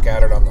books are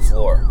scattered on the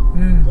floor.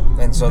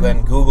 And so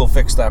then Google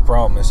fixed that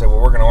problem. They said, well,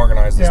 we're going to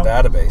organize this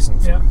database and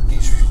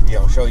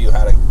show you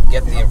how to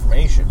get the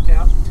information.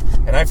 Yeah.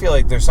 And I feel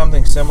like there's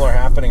something similar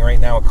happening right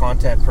now with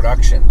content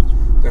production.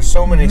 There's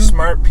so many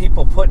smart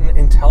people putting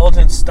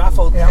intelligent stuff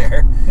out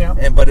there,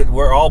 but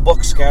we're all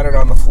books scattered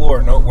on the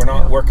floor. No, we're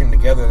not working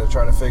together to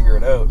try to figure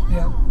it out.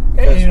 Yeah.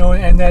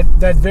 And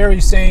that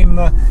very same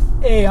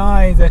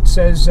AI that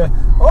says,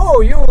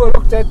 you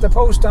looked at the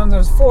post on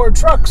the Ford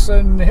trucks,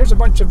 and here's a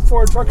bunch of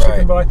Ford trucks you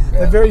can buy.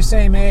 Yeah. That very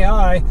same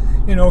AI,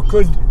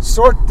 could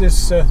sort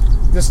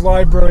this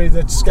library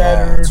that's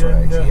scattered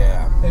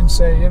and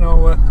say,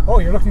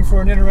 you're looking for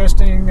an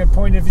interesting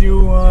point of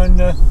view on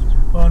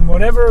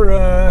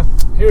whatever.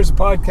 Here's a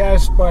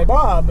podcast by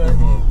Bob, and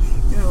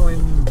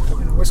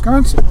in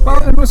Wisconsin.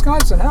 Bob in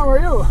Wisconsin, how are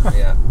you?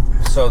 Yeah.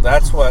 So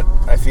that's what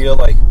I feel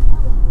like.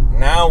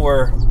 Now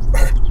we're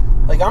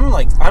like I'm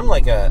like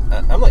a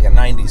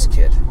 90s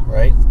kid,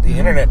 right? The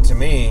internet to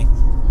me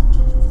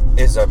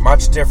is a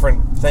much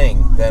different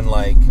thing than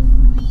like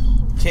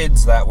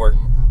kids that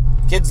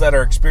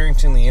are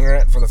experiencing the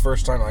internet for the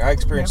first time. Like I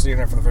experienced the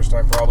internet for the first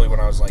time probably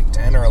when I was like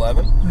 10 or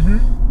 11.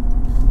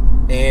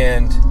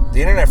 And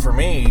the internet for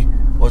me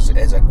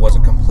was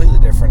a completely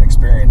different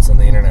experience than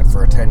the internet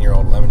for a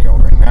 10-year-old,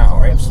 11-year-old right now,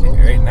 right?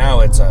 Absolutely. Right now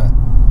it's a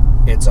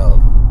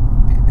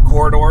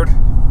corridored,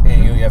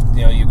 and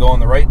you go in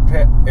the right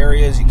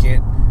areas. You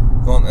can't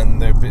go in, and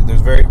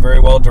there's very, very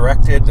well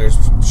directed. There's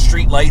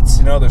street lights,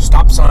 there's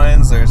stop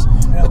signs. There's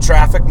the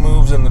traffic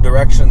moves in the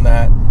direction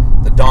that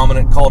the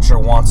dominant culture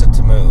wants it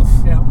to move,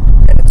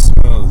 and it's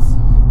smooth.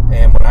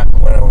 And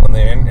when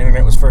the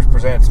internet was first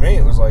presented to me,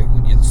 it was like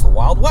it's the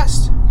Wild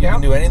West. You can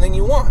do anything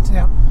you want.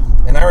 Yeah.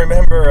 And I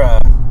remember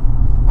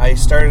I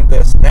started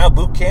this now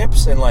boot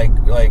camps and like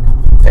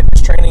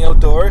fitness training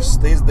outdoors.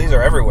 These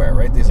are everywhere,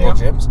 right? These little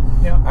gyms.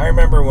 Yeah. I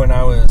remember when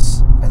I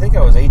was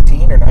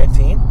 18 or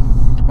 19.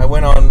 I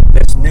went on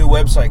this new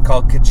website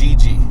called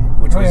Kijiji,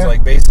 which was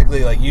like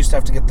basically like you used to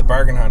have to get the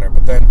Bargain Hunter,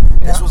 but then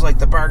this was like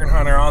the Bargain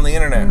Hunter on the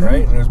internet,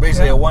 right? And it was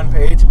basically a one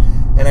page,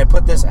 and I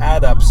put this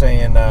ad up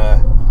saying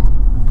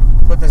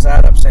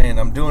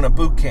I'm doing a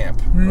boot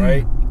camp,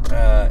 right?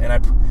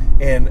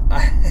 And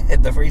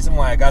the reason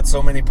why I got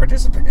so many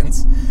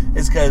participants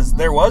is because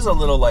there was a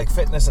little like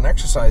fitness and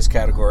exercise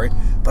category,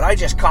 but I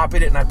just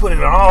copied it and I put it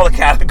in all the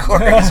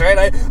categories,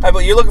 right?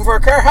 You're looking for a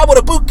car? How about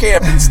a boot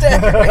camp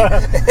instead?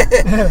 Right?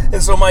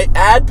 And so my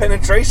ad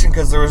penetration,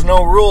 because there was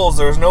no rules,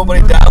 there was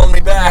nobody dialing me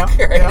back,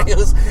 right?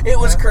 It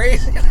was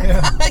crazy.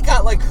 I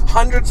got like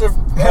hundreds of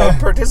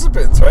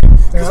participants, right?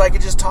 Because I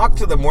could just talk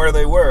to them where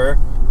they were.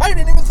 I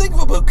didn't even think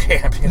of a boot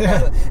camp,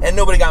 and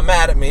nobody got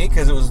mad at me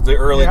because it was the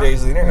early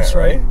days of the internet,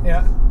 right?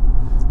 Yeah.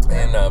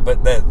 And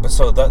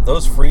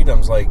those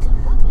freedoms, like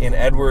in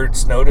Edward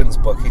Snowden's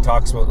book, he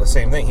talks about the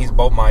same thing. He's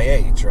about my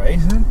age, right?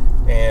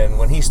 Mm-hmm. And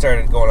when he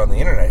started going on the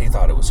internet, he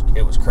thought it was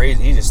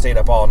crazy. He just stayed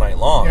up all night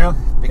long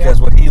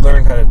because what he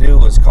learned how to do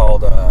was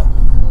called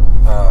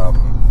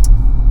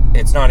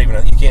it's not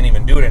even you can't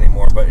even do it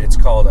anymore, but it's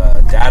called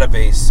a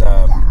database.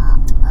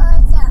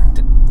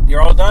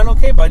 You're all done?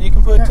 Okay, bud. You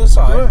can put it to the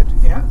side. Good.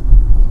 Yeah.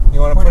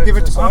 You want to put give it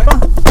to it the to side?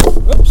 Papa?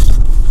 Whoops.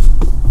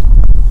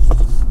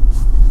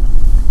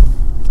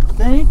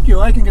 Thank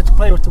you. I can get to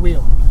play with the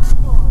wheel.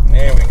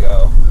 There we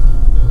go.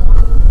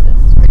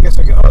 I guess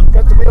I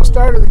got the wheel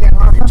started again.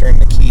 You turn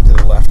the key to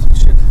the left. It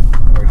should,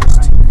 or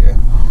just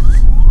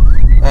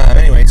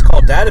anyway, it's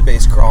called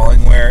database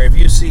crawling. Where if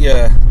you see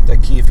the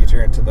key, if you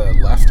turn it to the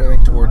left, I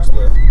think towards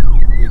the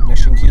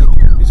ignition key.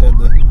 You said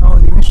the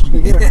ignition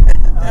key here.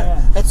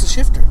 That's the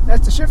shifter.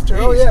 That's the shifter.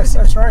 Oh yes,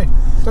 that's right.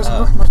 Doesn't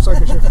look much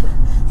like a shifter.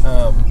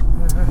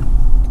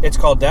 It's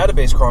called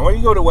database crawling. When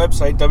you go to a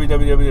website,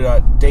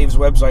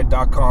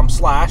 www.daveswebsite.com/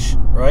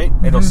 right?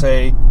 Mm-hmm. It'll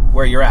say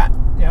where you're at,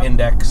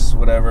 index,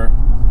 whatever.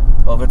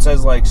 Well, if it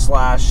says like / if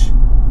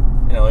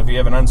you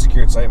have an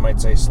unsecured site, it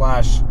might say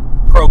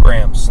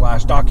 /programs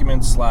 /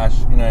 documents / you know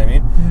what I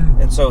mean?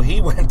 And so he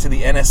went to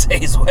the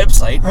NSA's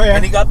website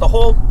and he got the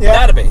whole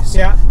database.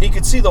 Yeah. He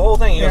could see the whole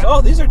thing. He goes,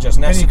 "Oh, these are just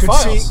nested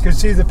files." And he could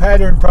see the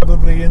pattern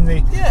probably in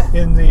the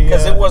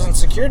because it wasn't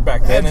secured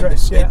back then.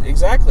 Address,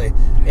 exactly.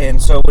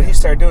 And so what he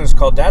started doing is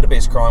called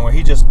database crawling, where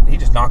he just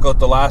knock out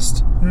the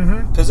last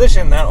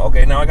position. Now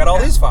I got all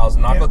these files.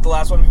 Knock out the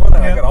last one before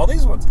that. I got all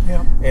these ones.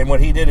 Yeah. And what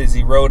he did is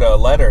he wrote a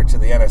letter to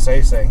the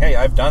NSA saying, "Hey,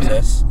 I've done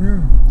this.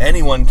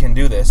 Anyone can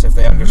do this if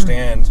they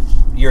understand."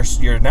 Your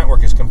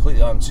network is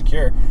completely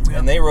unsecure,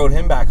 and they wrote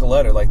him back a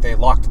letter. Like they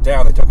locked it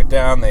down, they took it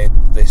down, they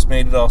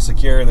made it all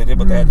secure. They did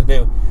what they had to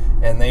do,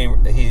 and they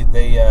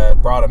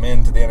brought him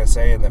into the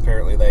NSA, and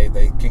apparently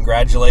they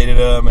congratulated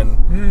him and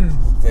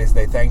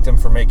they thanked him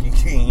for making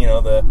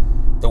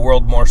the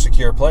world more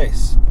secure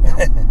place.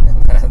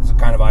 And that's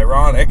kind of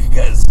ironic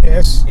because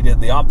he did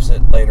the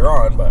opposite later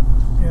on, but.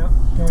 Yeah,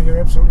 no, you're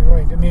absolutely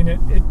right. I mean,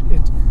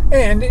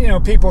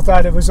 and people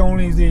thought it was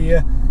only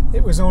the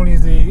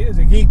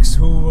geeks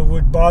who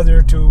would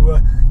bother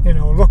to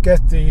look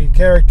at the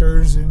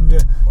characters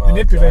and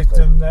manipulate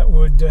them that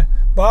would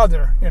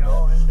bother, and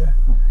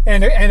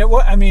it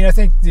was. I mean, I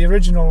think the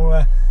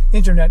original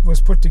internet was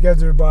put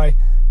together by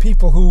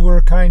people who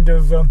were kind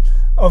of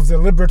the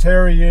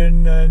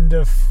libertarian and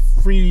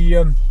free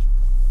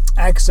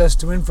access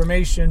to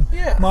information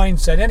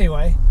mindset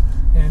anyway,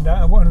 and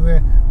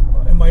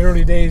in my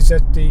early days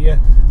at the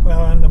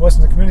and it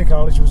wasn't the community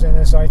college, it was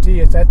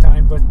NSIT at that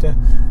time, but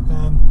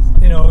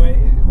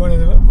one of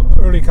the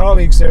early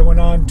colleagues there went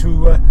on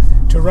to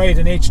write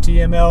an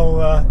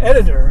HTML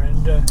editor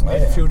and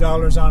made a few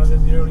dollars on it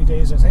in the early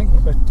days, I think.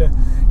 But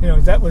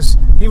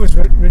he was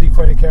really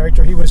quite a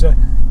character. He was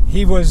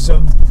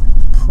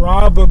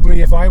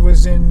probably, if I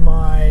was in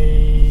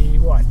my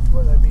what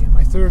would I be in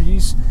my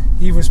 30s,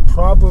 he was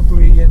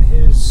probably in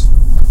his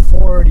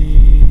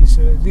 40s.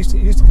 At least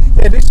he had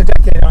at least a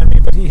decade on me.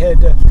 But he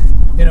had,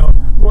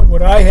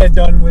 what I had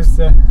done with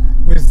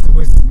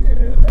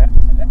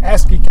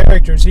ASCII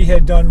characters, he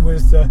had done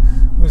with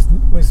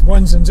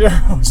ones and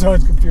zeros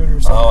on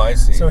computers. So, I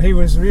see. So he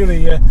was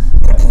really,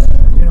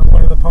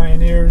 one of the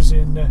pioneers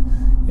in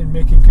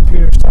making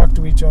computers talk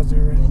to each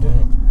other. And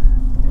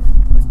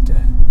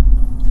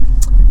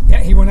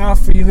he went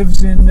off. He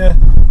lives in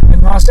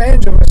Los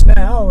Angeles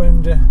now,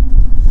 and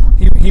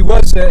he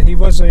was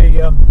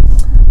a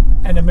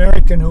an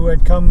American who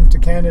had come to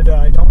Canada.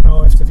 I don't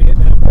know if the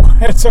Vietnam War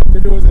had something to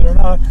do with it or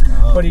not,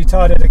 but he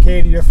taught at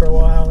Acadia for a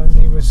while, and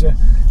he was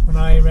when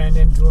I ran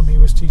into him, he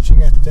was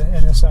teaching at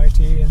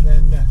NSIT, and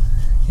then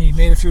he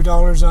made a few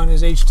dollars on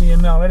his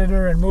HTML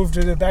editor and moved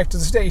back to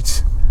the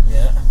States.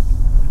 Yeah.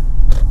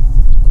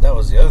 That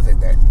was the other thing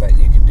that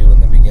you could do in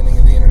the beginning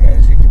of the internet,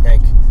 is you could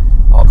make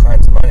all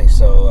kinds of money.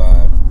 So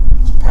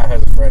Pat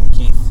has a friend,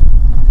 Keith,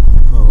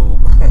 who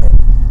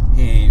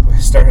he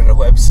started a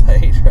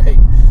website, right?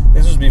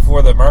 This was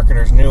before the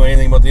marketers knew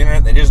anything about the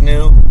internet. They just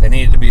knew they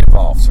needed to be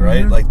involved,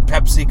 right? Like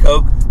Pepsi,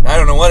 Coke. I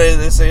don't know what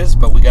this is,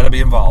 but we got to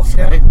be involved,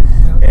 right?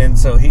 Yeah. And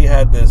so he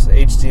had this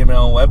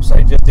HTML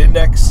website, just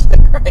index,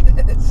 right?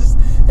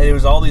 And it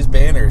was all these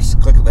banners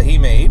that he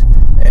made,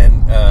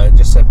 and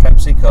just said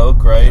Pepsi,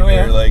 Coke, right? Oh,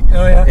 yeah. Or like,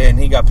 Oh, yeah. And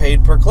he got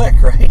paid per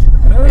click, right?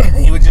 Oh. And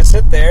he would just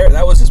sit there.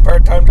 That was his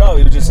part-time job.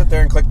 He would just sit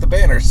there and click the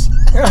banners.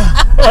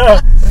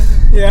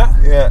 Yeah.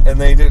 Yeah, and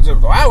they did.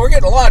 Wow, we're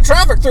getting a lot of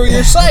traffic through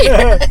your site.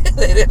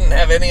 They didn't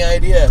have any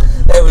idea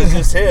that was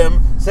just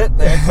him sitting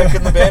there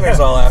clicking the banners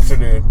all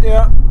afternoon.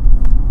 Yeah.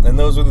 And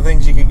those were the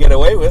things you could get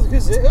away with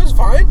because it was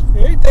fine.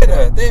 Right?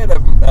 They had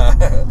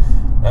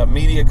a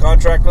media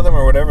contract with him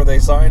or whatever they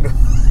signed.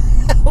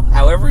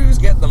 However he was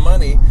getting the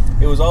money,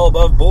 it was all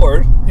above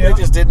board. Yeah. They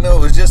just didn't know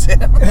it was just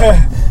him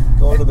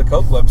going to the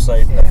Coke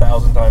website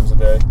 1,000 times a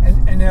day.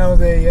 And now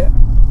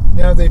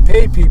they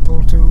pay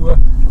people to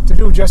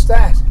do just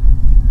that.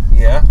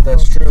 Yeah,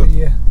 that's true.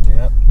 Yeah.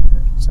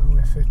 So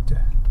if it,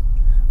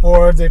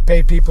 or they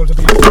pay people to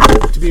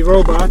be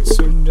robots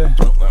and.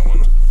 Oh, that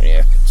one.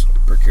 Yeah, it's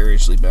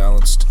precariously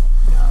balanced.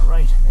 Yeah,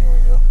 right. There we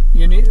go.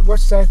 You need.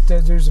 What's that?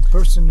 There's a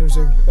person. There's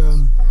a.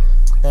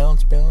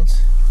 Balance.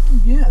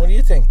 Yeah. What do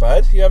you think,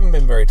 bud? You haven't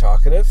been very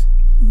talkative.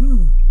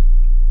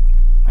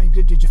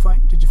 Did you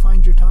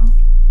find your tongue?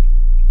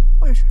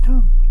 Where's your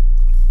tongue?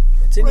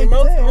 It's in Right your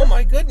mouth. there. Oh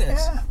my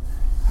goodness. Yeah.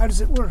 How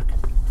does it work?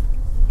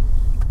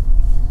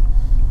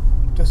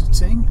 Does it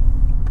sing?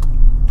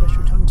 Does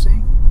your tongue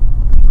sing?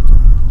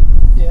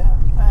 Yeah.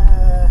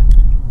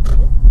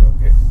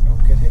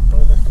 Don't get hit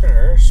by the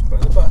cars, by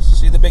the bus.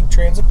 See the big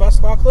transit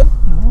bus, Lachlan?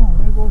 No,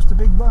 there goes the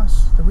big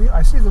bus.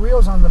 I see the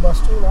wheels on the bus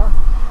too, Lach.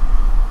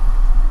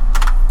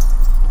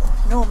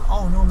 No,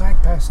 no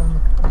MacPass on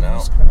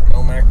this car.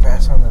 No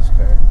MacPass on this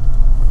car.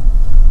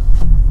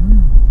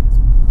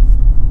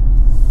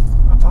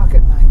 A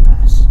pocket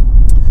MacPass.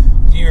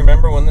 Do you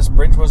remember when this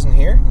bridge wasn't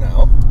here?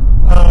 No.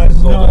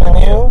 It's older than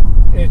No.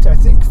 I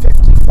think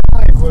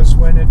 55 was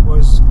when it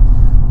was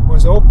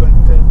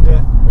opened, and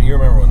But you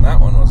remember when that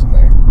one wasn't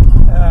there?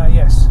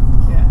 yes,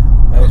 yeah.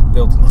 That was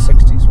built in the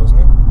 60s,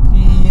 wasn't it?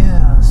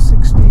 Yeah,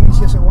 60s,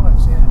 yes it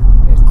was, yeah.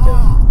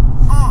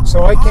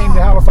 So I came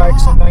to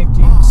Halifax in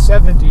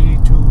 1970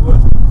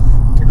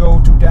 to go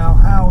to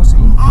Dalhousie,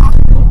 and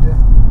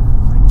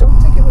I don't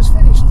think it was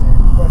finished then,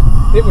 but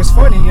it was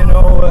funny,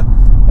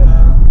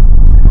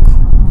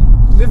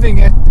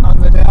 living on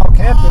the Dal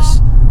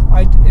campus,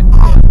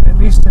 at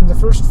least in the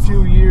first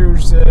few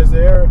years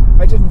there,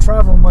 I didn't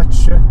travel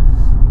much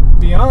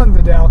beyond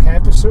the Dal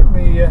campus,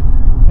 certainly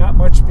not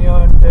much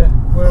beyond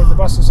where the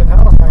buses in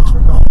Halifax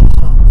were going.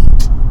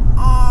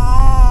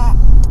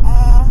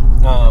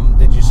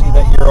 Did you see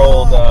that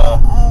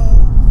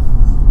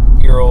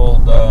your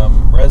old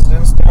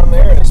residence down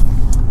there is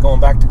going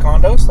back to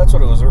condos? That's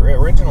what it was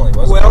originally,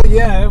 wasn't it? Well,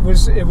 yeah, it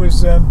was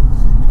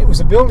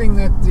a building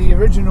that the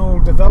original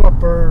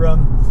developer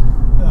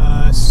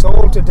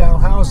sold to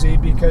Dalhousie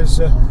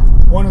because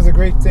one of the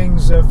great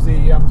things of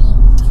the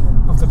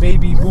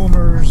baby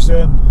boomers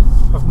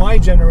of my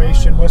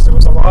generation was there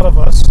was a lot of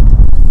us,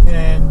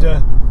 and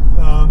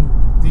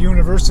the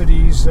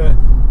universities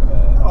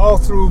all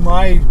through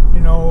my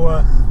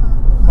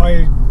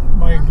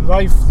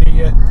life,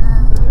 the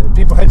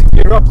people had to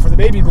gear up for the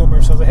baby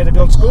boomers, so they had to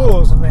build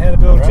schools and they had to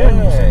build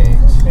gyms,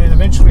 and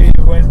eventually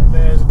when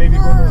the baby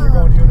boomers were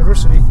going to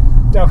university,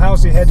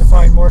 Dalhousie had to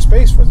find more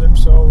space for them,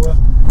 so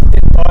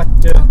it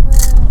bought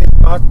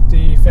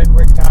the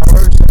Fenwick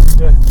Towers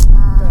and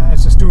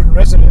as a student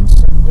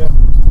residence, and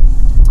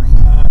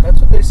that's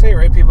what they say,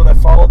 right? People that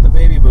followed the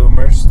baby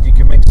boomers, you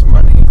can make some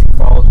money if you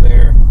followed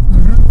their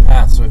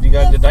path. So if you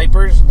got into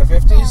diapers in the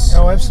 50s,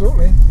 oh,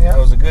 absolutely, yeah, that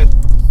was a good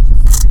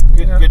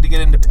to get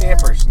into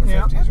Pampers in the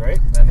 50s, right?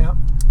 Then,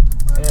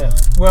 yeah.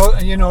 Well,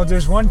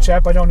 there's one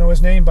chap, I don't know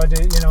his name, but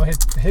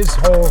his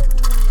whole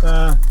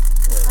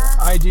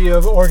idea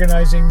of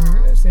organizing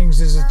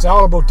things is it's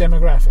all about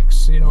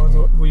demographics.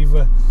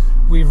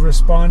 We've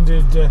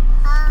responded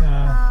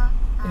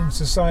in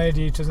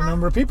society to the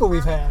number of people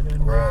we've had,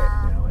 and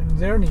and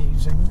their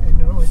needs, and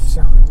it's.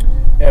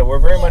 Yeah, we're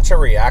very much a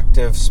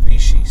reactive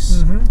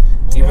species.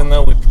 Even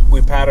though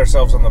we pat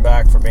ourselves on the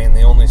back for being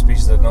the only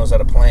species that knows how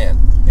to plan.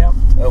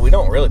 Yeah. We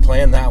don't really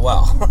plan that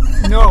well.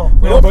 No.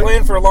 We don't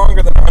plan for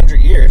longer than 100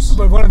 years.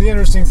 But one of the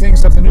interesting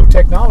things of the new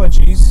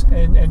technologies,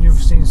 and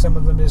you've seen some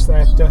of them, is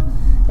that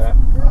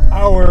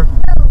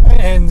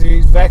and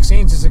the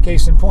vaccines is a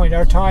case in point,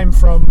 our time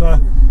from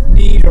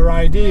need or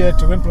idea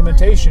to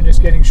implementation is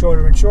getting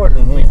shorter and shorter.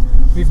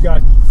 Mm-hmm. We've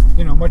got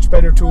much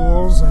better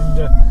tools,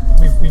 and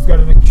we've got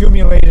an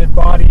accumulated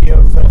body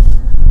of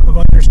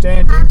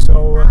understanding.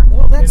 So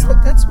well,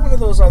 that's one of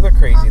those other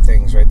crazy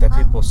things, right? That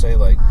people say,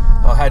 like,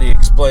 oh, how do you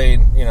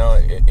explain?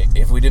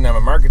 If we didn't have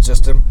a market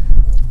system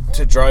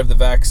to drive the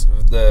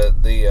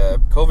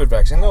COVID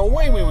vaccine, no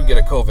way we would get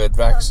a COVID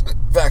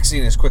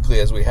vaccine as quickly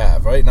as we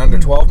have, right? In under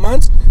 12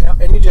 months? Yeah.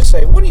 And you just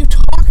say, what are you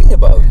talking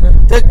about?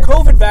 The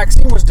COVID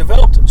vaccine was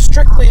developed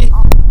strictly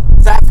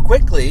that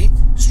quickly,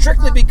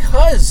 strictly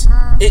because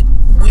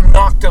we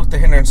knocked out the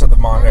hindrance of the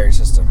monetary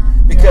system.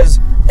 Because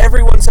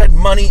everyone said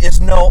money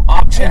is no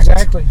object.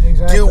 Exactly.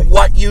 Do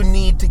what you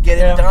need to get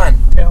it done.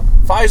 Yeah.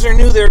 Pfizer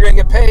knew they were going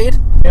to get paid.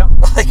 Yeah.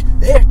 Like,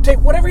 here, take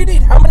whatever you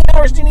need. How many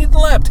hours do you need in the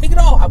lab? Take it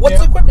all. What's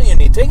the equipment you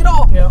need? Take it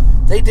all. Yeah.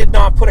 They did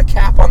not put a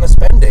cap on the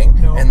spending,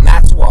 and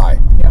that's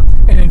why. Yeah.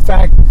 And in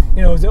fact,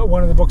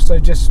 one of the books I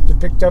just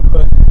picked up,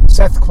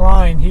 Seth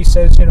Klein, he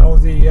says,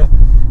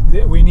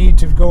 we need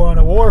to go on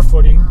a war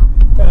footing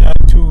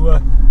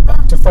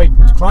to fight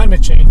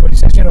climate change. But he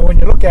says, when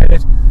you look at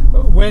it,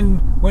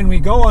 when we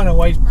go on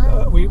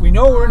we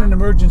know we're in an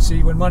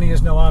emergency when money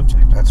is no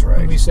object. That's right.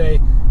 And we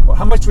say, well,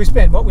 how much we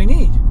spend, what we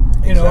need.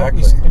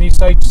 Exactly. And he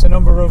cites a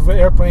number of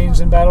airplanes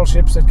and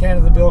battleships that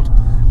Canada built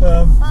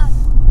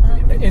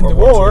in the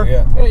war.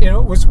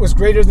 Was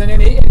greater than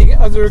any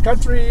other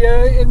country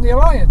in the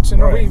alliance.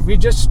 Right. We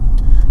just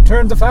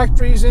turned the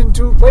factories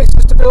into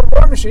places to build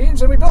war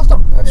machines, and we built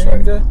them. That's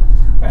right.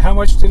 How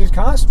much did it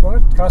cost? Well,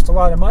 it cost a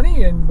lot of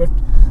money, but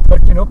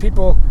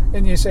people,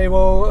 and you say,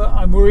 well,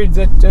 I'm worried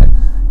that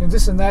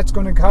this and that's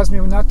going to cause me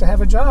not to have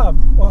a job.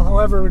 Well,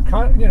 however,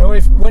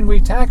 when we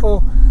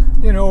tackle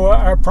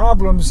our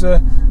problems as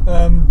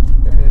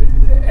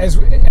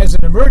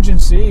an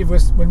emergency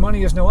when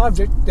money is no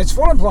object, it's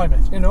full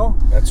employment.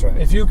 That's right.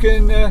 If you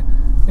can,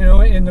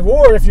 in the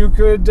war, if you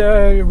could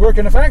work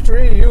in a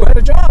factory, you had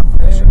a job.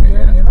 That's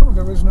right,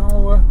 there was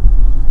no,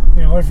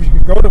 if you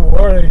could go to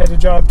war, you had a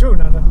job too.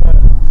 Not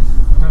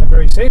a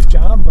very safe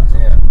job, but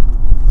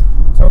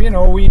so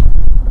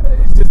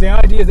the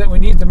idea that we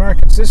need the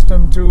market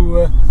system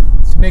to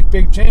make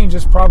big change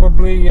is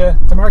probably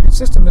the market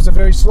system is a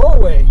very slow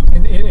way,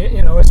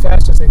 as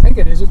fast as they think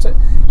it is. It's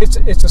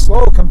a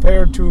slow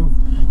compared to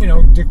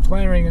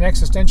declaring an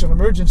existential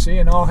emergency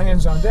and all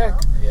hands on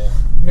deck. Yeah.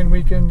 Then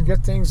we can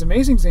get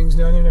amazing things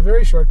done in a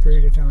very short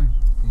period of time.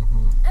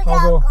 Mm-hmm.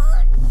 Although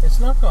it's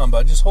not gone,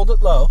 bud. Just hold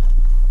it low.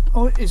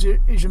 Oh, is your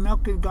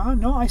milk gone?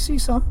 No, I see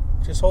some.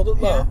 Just hold it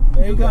low. Yeah,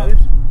 there you you got go. it.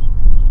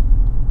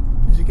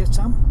 Did you get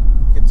some?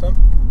 Get some.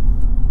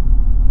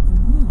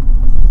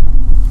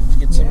 Mm-hmm. Did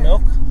you get some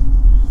milk?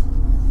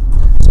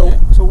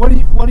 So what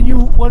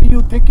are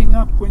you picking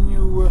up when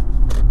you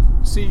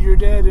see your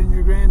dad and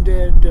your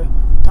granddad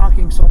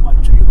talking so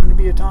much? Are you going to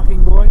be a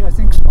talking boy? I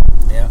think so.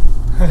 Yeah.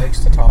 He likes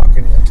to talk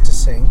and he likes to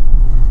sing.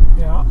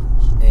 Yeah.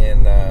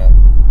 And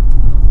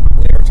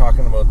we were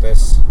talking about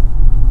this.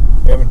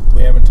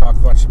 We haven't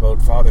talked much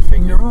about father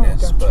figure. No,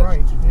 that's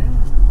right. Yeah.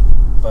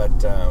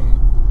 But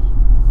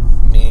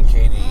me and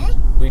Katie,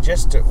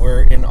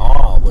 we're in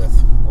awe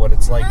with what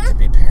it's like to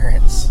be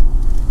parents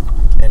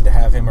and to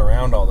have him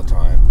around all the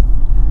time.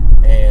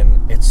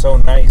 And it's so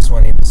nice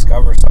when he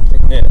discovers something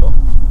new,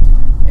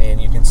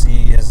 and you can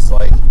see his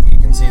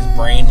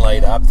brain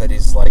light up that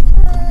he's like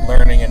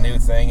learning a new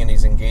thing and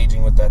he's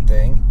engaging with that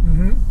thing.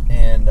 Mm-hmm.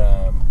 And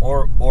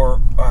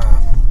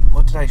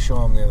what did I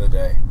show him the other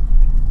day?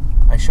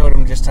 I showed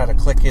him just how to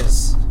click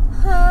his,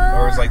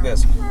 or it was like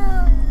this.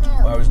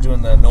 I was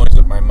doing the noise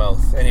with my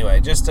mouth.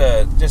 Anyway, just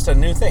a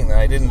new thing that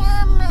I didn't.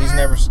 He's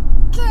never.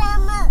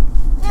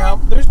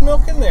 There's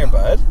milk in there,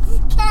 bud.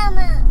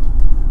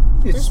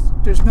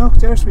 There's milk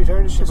there,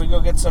 sweetheart. Should we go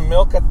get some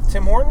milk at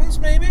Tim Hortons,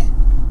 maybe?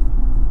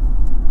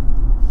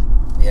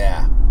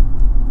 Yeah.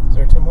 Is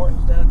there a Tim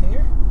Hortons down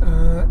here?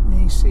 Let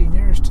me see.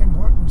 Nearest Tim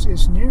Hortons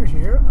is near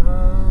here.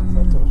 I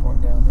thought there was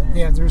one down there.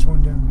 Yeah, there's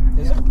one down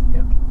there. Is it?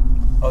 Yeah.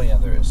 Oh yeah,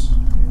 there is.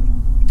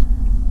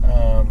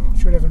 Yeah.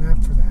 Should have an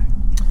app for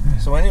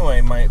that. So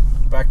anyway,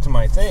 back to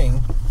my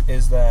thing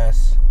is that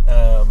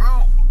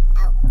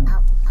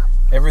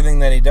everything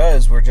that he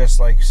does, we're just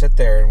like sit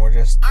there and we're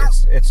just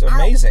it's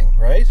amazing,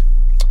 right?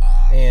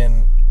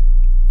 And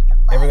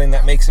everything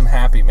that makes him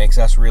happy makes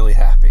us really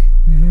happy.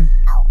 Mm-hmm.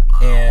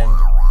 And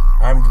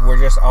I'm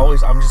just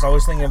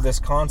always thinking of this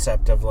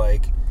concept of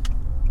like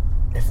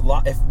if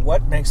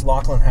what makes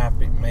Lachlan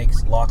happy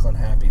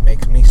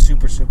makes me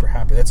super, super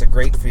happy. That's a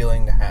great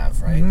feeling to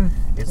have, right?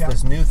 Mm-hmm. It's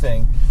this new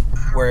thing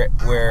where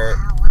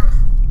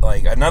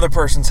like another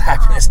person's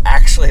happiness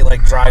actually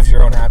like drives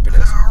your own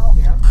happiness.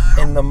 Yeah.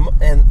 And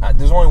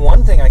there's only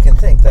one thing I can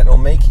think that will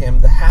make him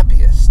the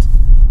happiest,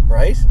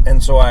 right?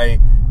 And so I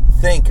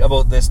think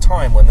about this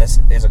time when this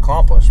is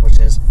accomplished, which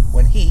is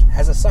when he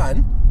has a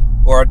son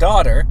or a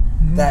daughter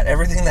that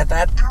everything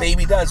that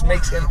baby does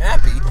makes him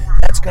happy.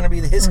 That's going to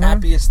be his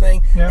happiest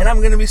thing, and I'm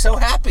going to be so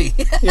happy.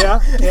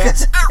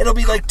 Because it'll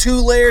be like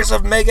 2 layers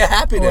of mega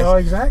happiness. Well,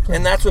 exactly.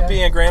 And that's what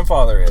being a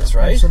grandfather is,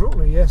 right?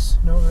 Absolutely, yes.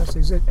 No, that's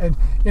exactly.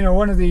 And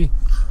one of the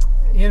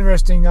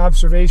interesting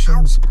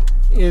observations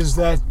is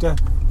that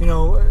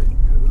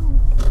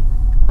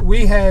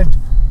we had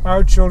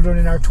our children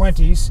in our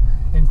 20s,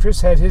 and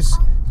Chris had his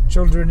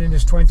children in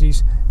his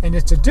 20s, and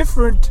it's a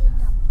different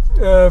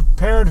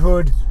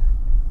parenthood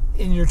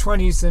in your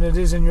 20s than it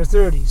is in your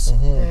 30s.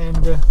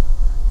 And do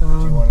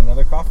you want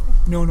another coffee?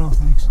 No,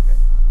 thanks.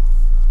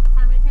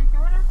 How many take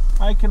your order?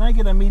 Can I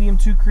get a medium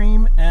 2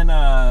 cream and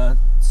a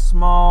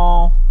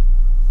small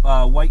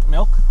white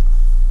milk?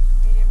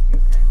 Medium 2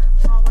 cream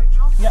and small white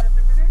milk. Yep. Is that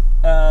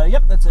everything?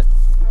 Yep, that's it.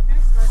 Okay,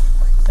 start your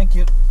plate. Thank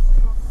you.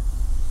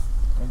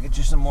 I'll get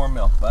you some more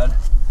milk, bud.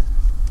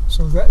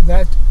 So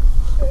that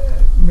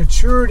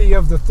maturity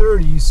of the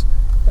 30s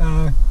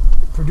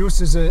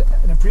produces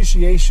an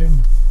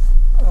appreciation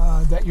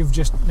that you've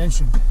just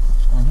mentioned.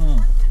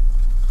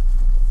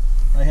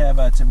 I have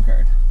a SIM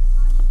card.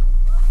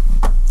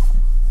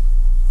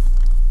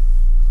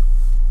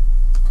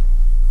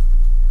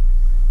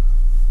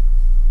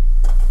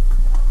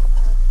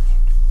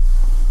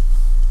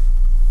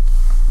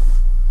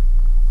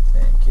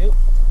 Thank you.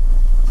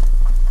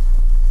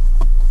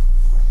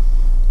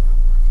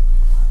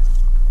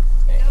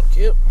 Thank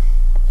you.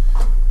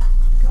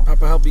 Can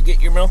Papa help you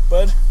get your milk,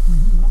 bud?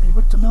 Let me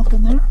put the milk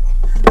in there.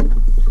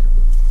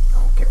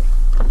 Okay.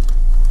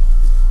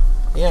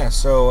 Yeah,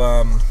 so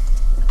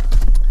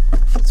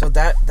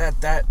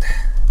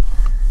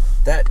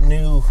that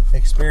new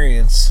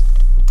experience,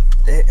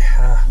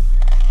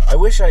 I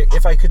wish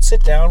if I could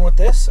sit down with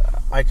this,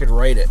 I could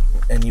write it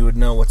and you would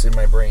know what's in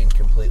my brain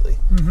completely.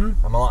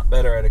 I'm a lot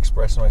better at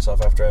expressing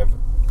myself after I have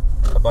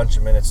a bunch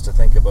of minutes to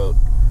think about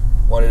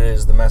what it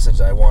is, the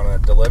message I want to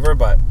deliver,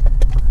 but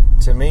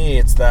to me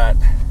it's that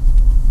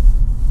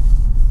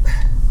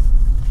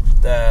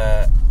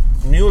the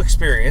new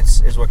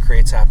experience is what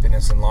creates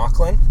happiness in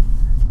Lachlan.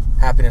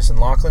 Happiness in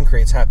Lachlan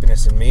creates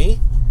happiness in me,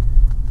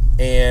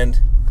 and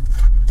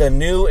the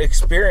new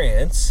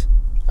experience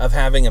of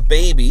having a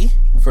baby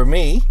for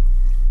me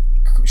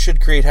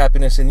should create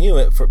happiness in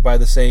you by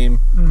the same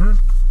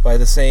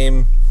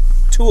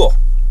tool,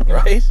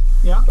 right?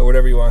 Yeah. Or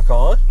whatever you want to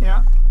call it.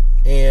 Yeah.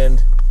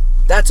 And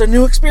that's a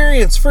new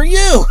experience for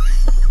you,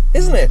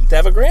 isn't it? To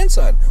have a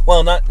grandson.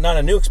 Well, not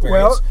a new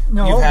experience. Well,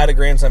 no. You've had a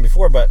grandson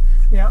before, but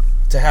Yeah.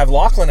 to have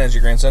Lachlan as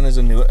your grandson is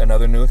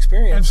another new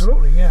experience.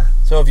 Absolutely. Yeah.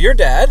 So if your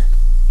dad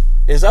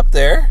is up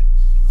there,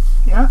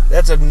 Yeah.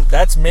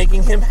 that's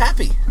making him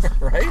happy,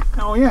 right?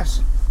 Oh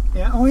yes.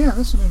 Yeah. Oh yeah.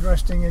 That's an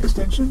interesting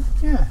extension.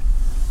 Yeah.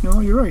 No,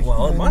 you're right.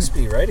 Well, it must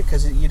be, right?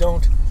 Because you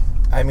don't.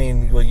 I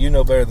mean, well, you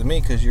know better than me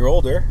because you're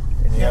older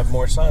and you have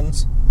more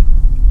sons.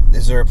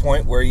 Is there a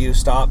point where you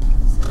stop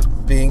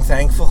being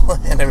thankful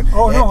and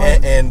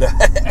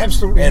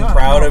absolutely and not,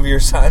 proud no. of your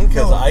son?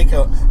 Because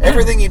No.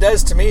 everything he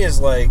does to me is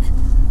like,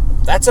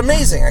 that's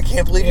amazing. I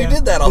can't believe you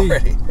did that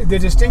already. The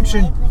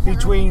distinction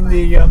between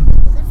the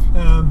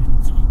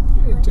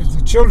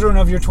children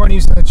of your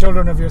 20s and the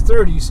children of your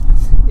 30s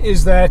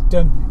is that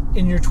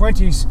in your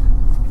 20s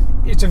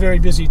it's a very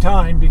busy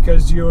time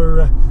because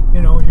you're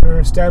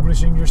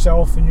establishing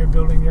yourself and you're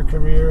building your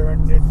career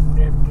and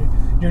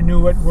you're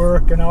new at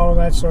work and all of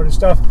that sort of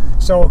stuff.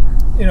 So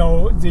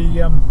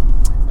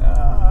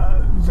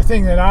the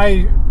thing that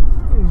I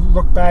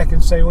look back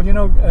and say, well,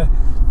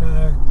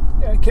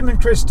 Kim and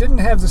Chris didn't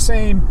have the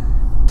same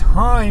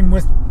time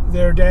with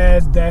their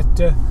dad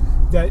that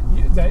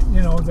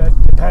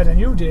Pat and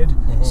you did.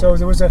 Mm-hmm. So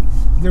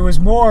there was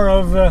more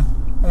of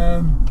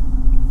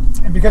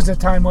and because the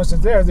time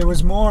wasn't there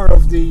was more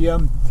of the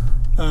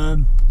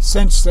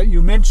sense that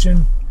you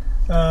mentioned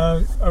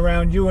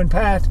around you and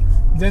Pat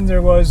than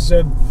there was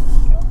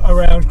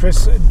around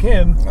Chris and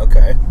Kim.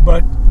 Okay.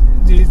 But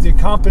the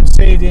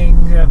compensating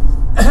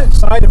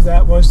side of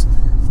that was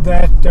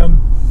that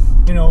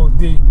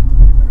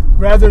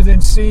rather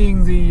than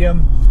seeing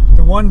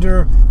the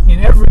wonder in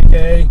every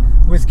day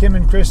with Kim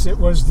and Chris, it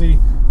was the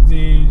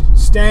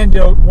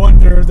standout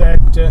wonder that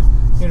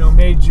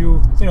made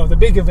you. The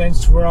big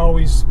events were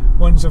always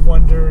ones of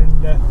wonder,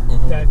 and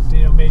that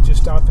made you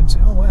stop and say,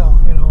 oh well,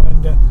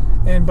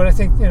 but I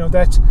think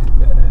that's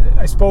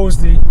I suppose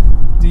the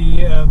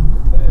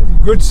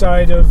good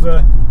side of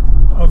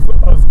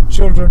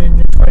children in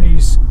your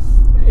 20s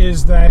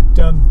is that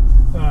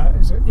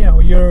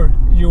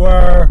you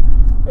are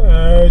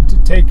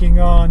taking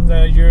on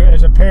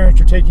as a parent,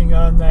 you're taking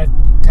on that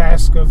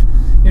task of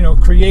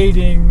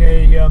creating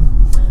a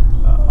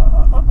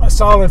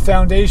solid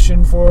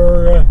foundation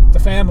for the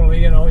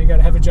family. You got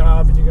to have a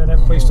job and you got to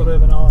have a place to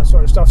live and all that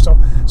sort of stuff. So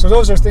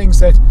those are things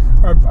that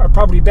are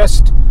probably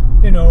best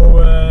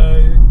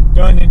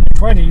done in your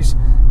 20s.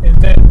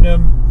 And then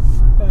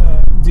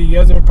the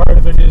other part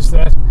of it is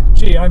that,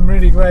 gee, I'm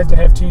really glad to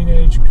have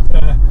teenage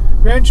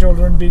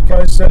grandchildren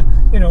because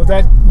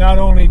that not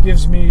only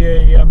gives me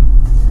a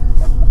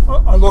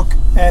I look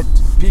at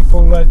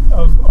people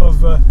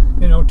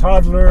of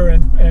toddler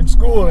and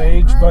school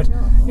age, but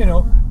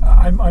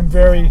I'm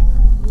very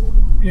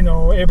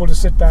able to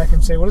sit back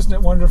and say, well, isn't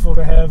it wonderful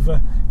to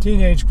have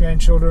teenage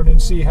grandchildren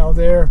and see how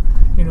they're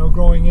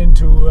growing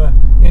into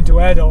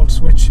adults,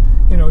 which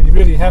you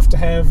really have to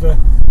have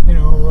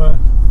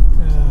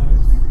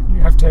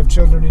you have to have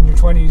children in your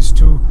 20s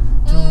to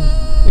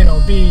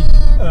be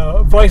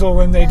vital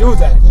when they do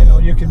that.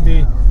 You can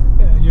be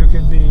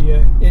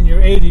in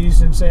your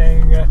 80s and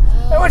saying, hey,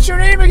 what's your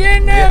name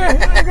again,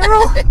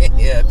 girl?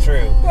 Yeah,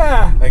 true.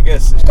 Yeah. I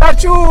guess.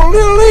 Statue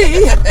Little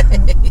Lee.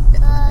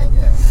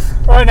 Yeah.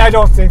 And I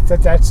don't think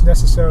that's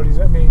necessarily,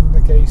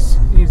 the case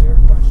either.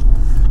 But,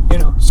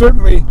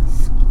 certainly,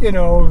 it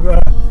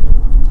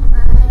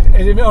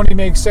only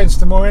makes sense.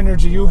 The more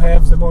energy you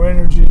have, the more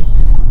energy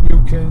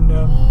you can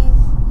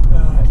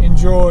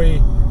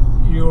enjoy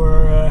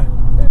your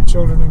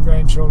children and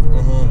grandchildren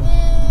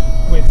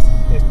with.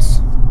 It's,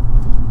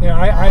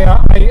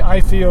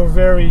 I feel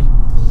very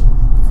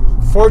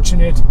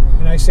fortunate,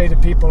 and I say to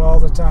people all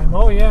the time,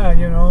 oh yeah,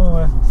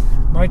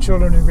 my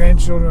children and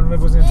grandchildren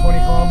live within 20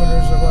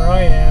 kilometers of where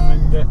I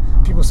am,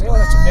 and people say, oh,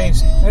 that's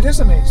amazing. That is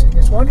amazing.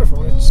 It's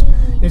wonderful.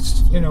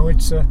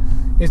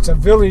 It's a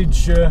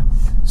village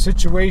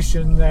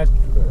situation that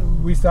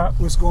we thought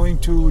was going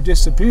to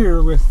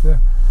disappear with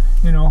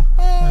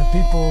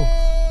people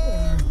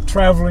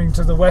traveling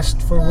to the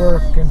west for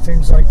work and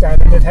things like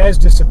that, and it has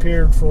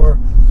disappeared for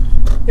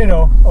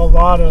a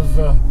lot of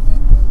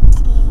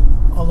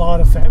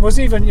families. It was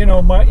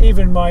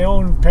even my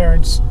own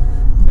parents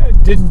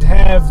didn't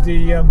have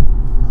the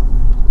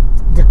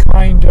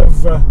kind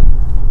of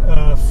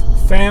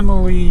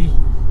family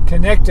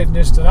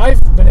connectedness that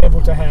I've been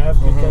able to have,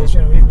 because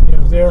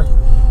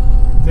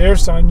their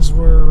sons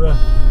were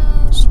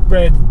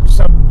spread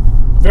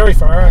some very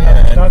far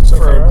and not so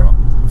far.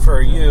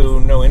 For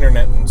you, no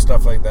internet and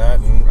stuff like that,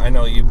 and I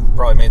know you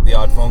probably made the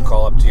odd phone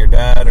call up to your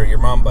dad or your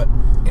mom, but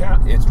yeah,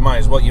 you might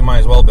as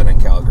well been in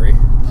Calgary.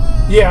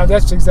 Yeah,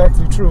 that's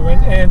exactly true.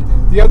 And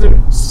the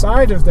other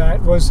side of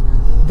that was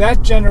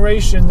that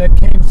generation that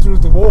came through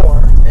the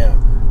war. Yeah.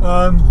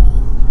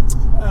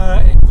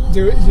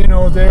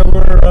 There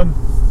were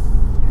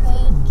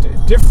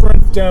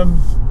different.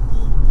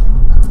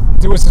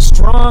 There was a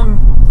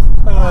strong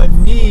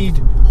need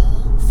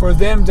for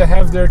them to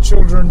have their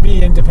children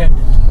be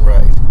independent.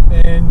 Right.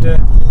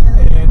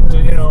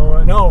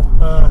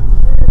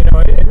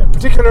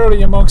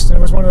 Particularly amongst, and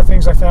it was one of the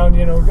things I found,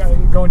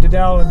 going to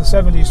Dal in the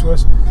 70s,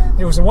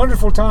 it was a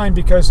wonderful time,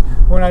 because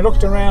when I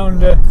looked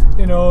around,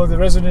 the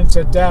residents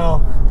at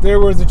Dal, there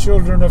were the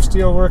children of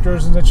steel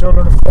workers and the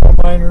children of coal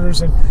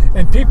miners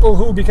and people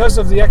who, because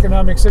of the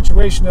economic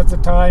situation at the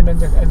time and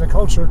the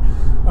culture,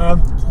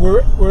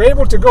 were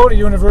able to go to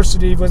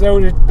university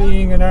without it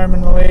being an arm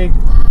and a leg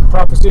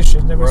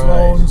proposition. There was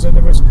loans, and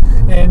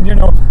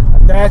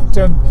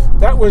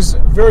that was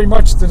very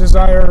much the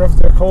desire of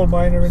the coal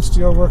miner and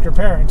steel worker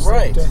parents.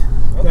 Right.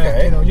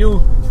 That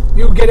you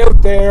get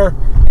out there,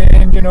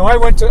 and I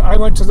went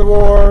to the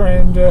war,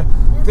 and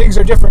things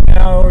are different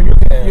now. You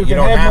can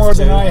have more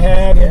than I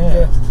had.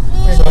 Yeah.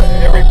 So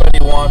everybody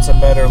wants a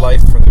better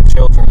life for their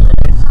children, right?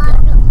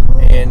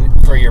 Yeah.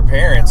 And for your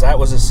parents, that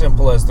was as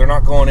simple as they're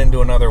not going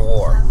into another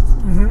war,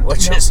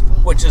 which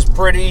is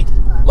pretty,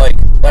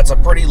 that's a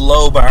pretty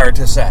low bar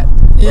to set.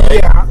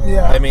 Right?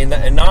 Yeah. I mean,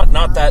 and not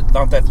that.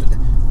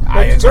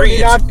 I agree.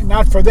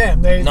 Not for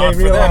them. They for them.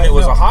 realized, It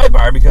was a high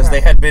bar because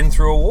they had been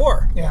through a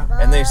war. Yeah.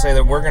 And they say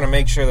that we're going to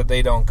make sure that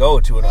they don't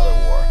go to another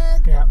war.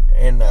 Yeah.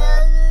 And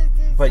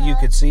but you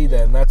could see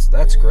then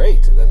that's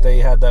great that they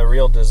had the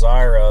real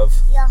desire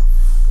of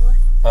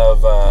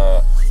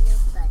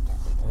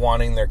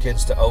wanting their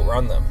kids to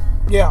outrun them.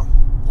 Yeah.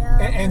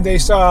 And they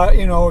saw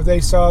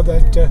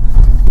that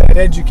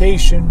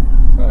education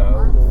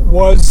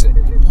was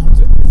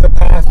the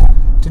path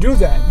to do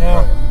that.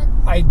 Now,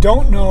 I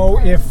don't know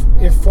if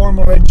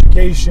formal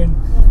education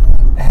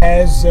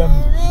has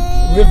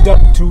lived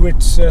up to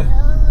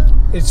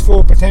its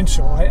full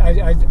potential.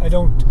 I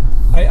don't.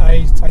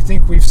 I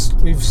think we've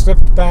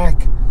slipped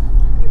back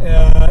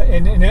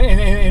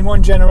in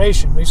one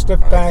generation. We've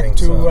slipped back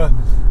to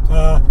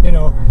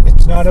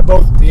it's not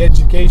about the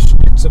education.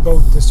 It's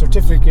about the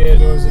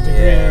certificate or the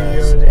degree.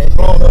 Or the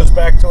diploma. It goes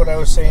back to what I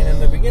was saying in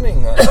the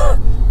beginning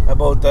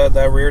about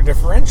the rear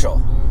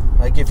differential.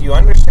 Like, if you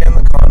understand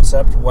the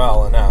concept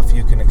well enough,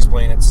 you can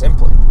explain it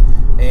simply,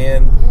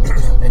 and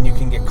you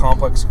can get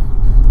complex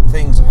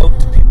things out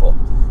to people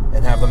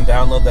and have them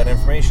download that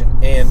information.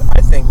 And I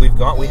think we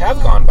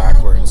have gone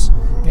backwards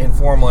in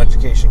formal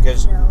education,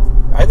 because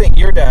I think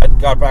your dad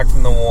got back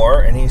from the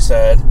war and he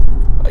said,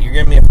 "You're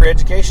giving me a free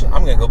education.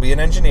 I'm going to go be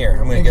an engineer.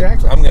 I'm going to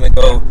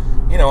go.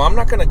 I'm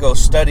not going to go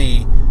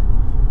study.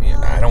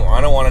 I don't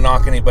want to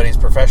knock anybody's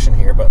profession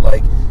here, but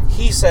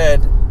he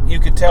said, you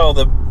could tell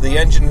the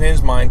engine in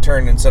his mind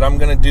turned and said, I'm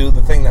going to do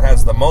the thing that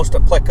has the most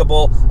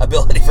applicable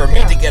ability for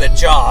me to get a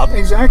job.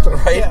 Exactly.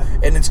 Right? Yeah.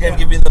 And it's going to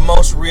give me the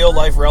most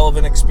real-life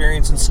relevant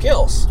experience and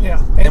skills.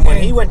 Yeah. And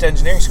when he went to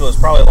engineering school, it's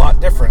probably a lot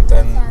different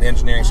than the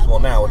engineering school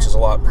now, which is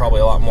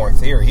probably a lot more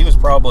theory. He was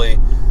probably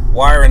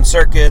wiring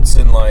circuits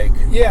and like...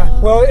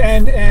 Yeah, well,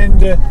 and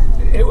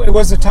it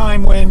was a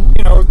time when,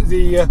 you know,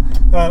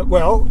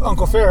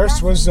 Uncle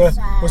Ferris was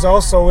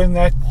also in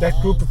that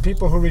group of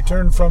people who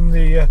returned from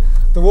the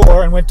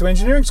war and went to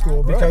engineering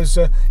school because,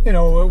 you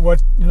know,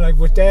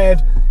 with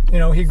Dad, you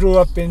know, he grew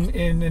up in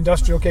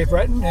industrial Cape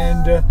Breton,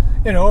 and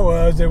you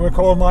know, there were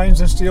coal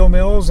mines and steel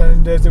mills,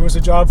 and there was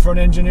a job for an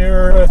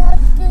engineer,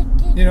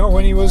 you know,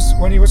 when he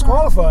was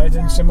qualified.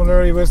 And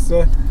similarly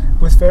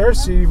with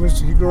Ferris, he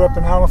grew up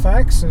in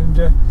Halifax, and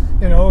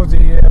you know,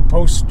 the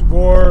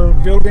post-war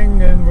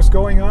building and was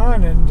going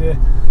on, and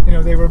you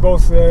know, they were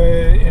both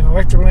in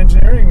electrical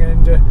engineering,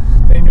 and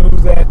they knew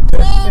that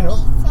you know,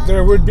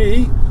 there would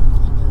be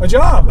a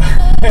job.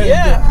 And,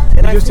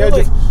 and I feel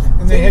like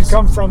and they had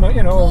come from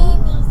you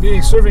know,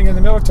 being serving in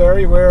the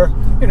military, where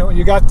you know,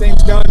 you got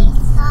things done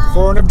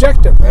for an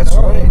objective. That's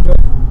you know, right.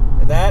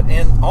 And, that,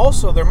 and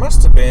also there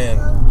must have been,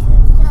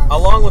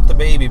 along with the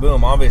baby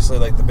boom, obviously,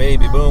 like the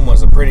baby boom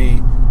was a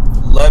pretty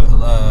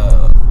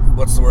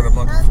what's the word I'm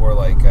looking for?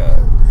 Like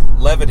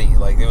levity.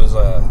 Like it was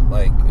a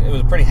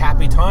pretty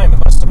happy time. It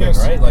must have been,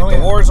 right? Like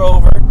the war's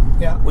over.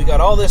 Yeah. We got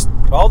all this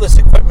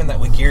equipment that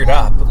we geared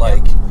up.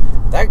 Like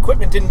that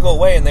equipment didn't go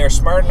away, and they were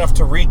smart enough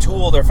to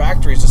retool their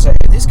factories to say,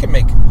 hey, these can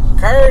make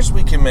cars.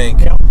 We can make.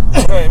 Yeah.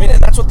 You know what I mean?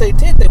 And that's what they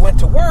did. They went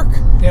to work.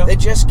 Yeah. They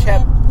just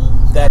kept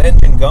that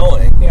engine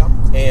going. Yeah.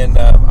 And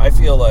I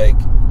feel like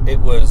it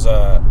was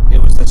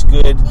this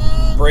good,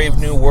 brave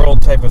new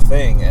world type of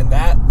thing, and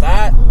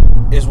that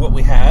is what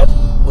we had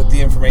with the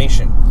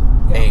information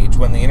age.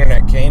 When the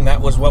internet came,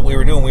 that was what we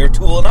were doing. We were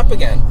tooling up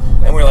again,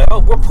 and we were like, oh,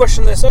 we're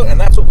pushing this out, and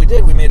that's what we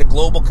did. We made a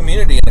global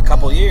community in a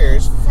couple of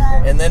years,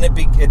 and then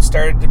it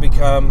started to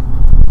become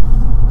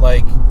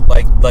like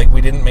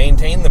we didn't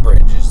maintain the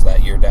bridges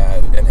that your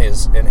dad and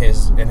his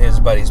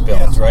buddies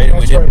built, right?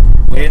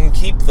 We didn't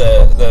keep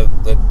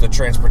the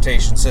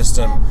transportation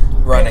system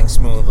running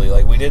smoothly.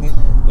 Like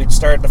we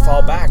started to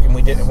fall back, and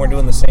we're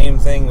doing the same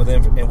thing with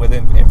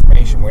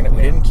information. We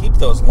didn't keep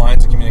those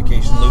lines of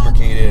communication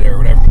lubricated or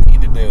whatever we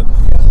need to do.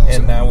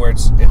 And now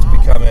it's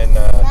becoming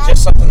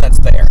just something that's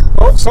there.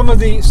 Well, some of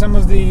the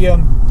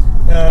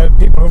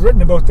people who've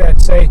written about that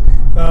say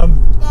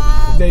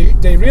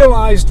they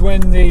realized when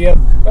the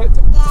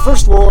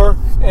first war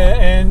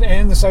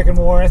and the second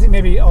war, I think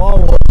maybe all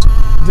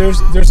wars,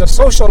 there's a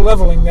social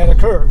leveling that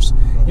occurs.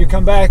 You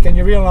come back and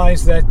you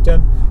realize that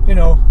you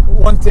know,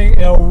 one thing,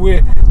 you know,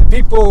 the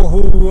people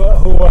who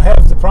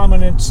have the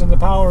prominence and the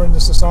power in the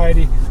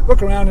society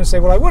look around and say,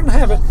 well, I wouldn't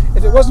have it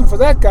if it wasn't for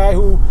that guy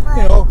who,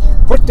 you know,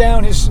 put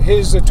down his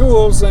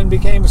tools and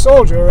became a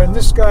soldier, and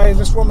this guy and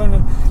this woman.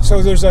 And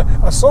so there's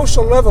a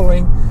social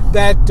leveling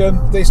that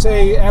they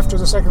say after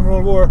the Second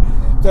World War,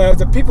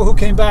 the people who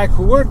came back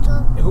who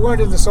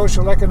weren't in the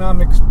social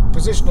economic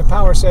position of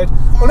power said,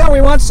 well, now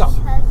we want some.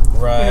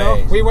 Right. You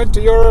know, we went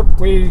to Europe,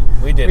 we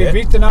beat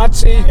the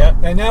Nazi,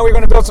 and now we're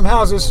going to build some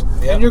houses,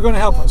 and you're going to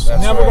help us.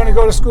 That's now we're going to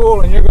go to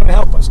school, and you're going to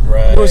help us.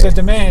 Right. There was a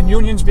demand.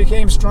 Unions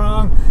became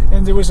strong,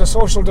 and there was a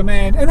social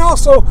demand. And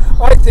also,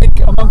 I think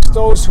amongst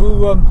those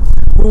who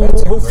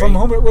from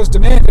whom it was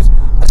demanded,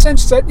 a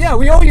sense that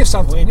we owe you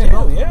something. We do,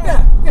 go.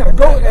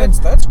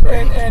 That's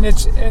great.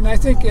 And I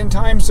think in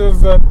times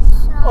of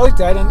like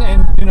that,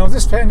 and you know,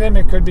 this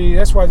pandemic could be.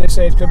 That's why they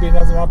say it could be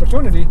another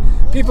opportunity.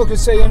 People could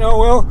say, you know,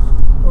 well,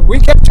 we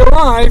kept you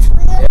alive.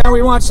 Now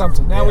we want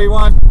something. Now we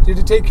want you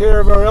to take care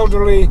of our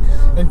elderly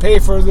and pay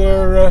for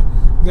their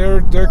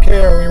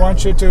care. We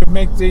want you to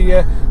make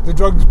the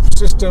drug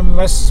system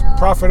less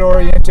profit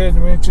oriented.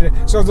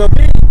 So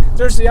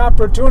there's the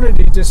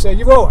opportunity to say,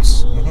 you owe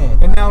us,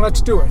 and now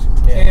let's do it.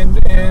 And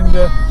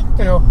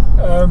you know,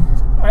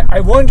 I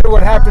wonder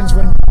what happens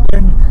when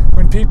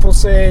people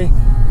say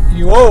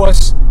you owe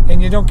us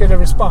and you don't get a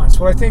response.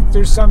 Well, I think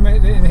there's some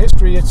in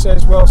history it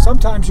says, well,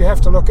 sometimes you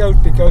have to look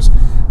out because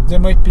there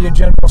might be a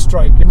general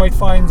strike. You might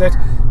find that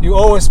you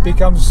owe us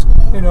becomes,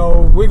 you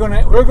know, we're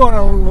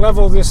gonna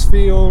level this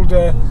field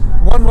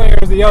one way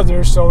or the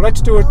other. So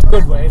let's do it the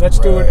good way. Let's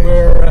do it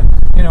where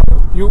you know,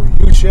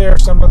 you share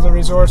some of the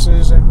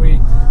resources and we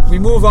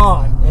move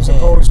on, as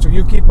opposed to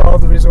you keep all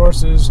the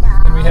resources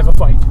and we have a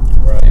fight.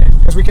 Right.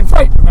 Because we can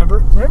fight. Remember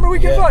we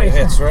can fight.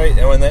 That's right.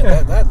 And when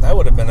that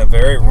would have been a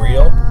very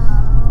real.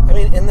 I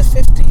mean, in the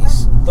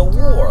 50s, the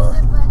war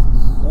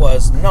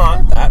was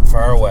not that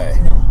far away.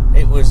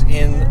 It was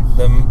in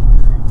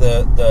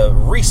the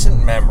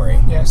recent memory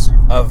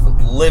of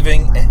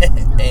living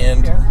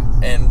and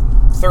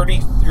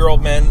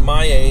 30-year-old men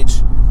my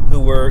age who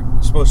were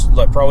supposed to,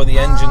 like, probably the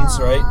engines,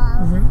 right,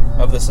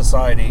 of the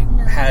society,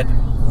 had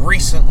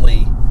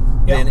recently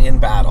been in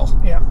battle.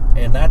 Yeah.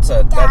 And that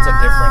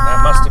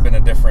must have been a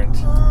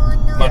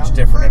much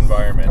different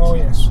environment. Oh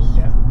yes,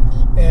 yeah.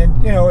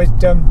 And you know,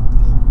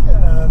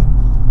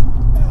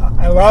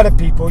 a lot of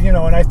people,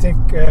 and I think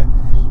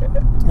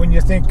when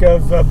you think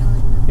of,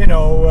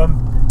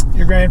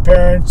 your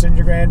grandparents and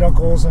your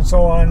granduncles and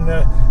so on,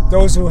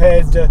 those who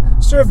had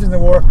served in the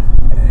war,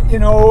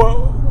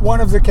 one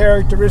of the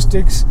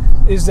characteristics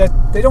is that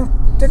they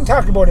didn't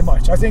talk about it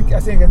much. I think,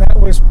 and that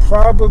was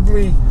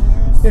probably,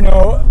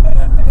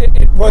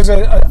 it was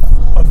a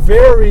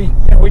very,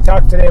 we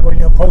talked today about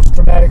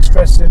post-traumatic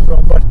stress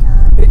syndrome, but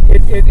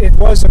it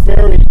was a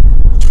very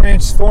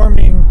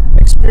transforming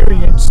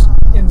experience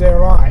in their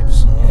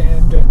lives,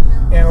 and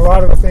a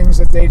lot of the things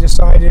that they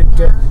decided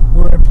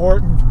were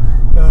important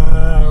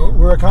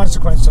were a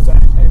consequence of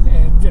that, and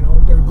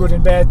the good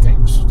and bad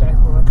things that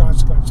were a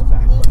consequence of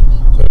that.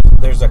 So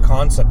there's a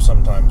concept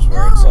sometimes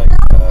where it's like,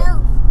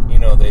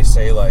 they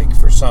say like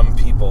for some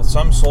people,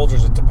 some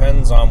soldiers, it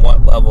depends on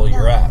what level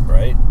you're at,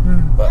 right?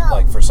 But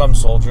like for some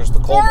soldiers, the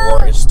Cold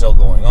War is still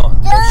going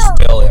on. They're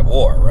still at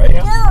war, right?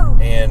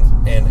 And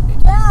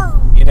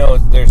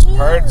there's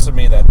parts of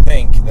me that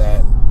think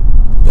that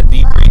the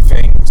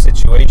debriefing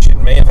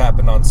situation may have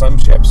happened on some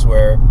ships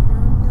where,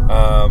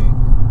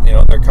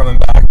 they're coming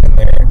back and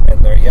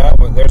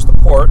there's the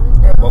port,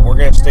 but we're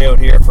going to stay out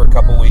here for a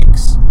couple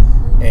weeks,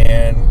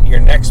 and your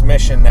next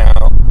mission now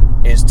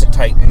is to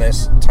tighten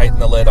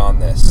the lid on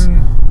this,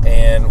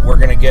 and we're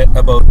going to get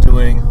about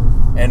doing,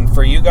 and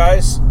for you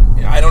guys,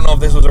 I don't know if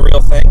this was a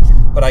real thing,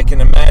 but I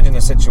can imagine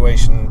a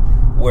situation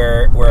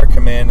where a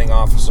commanding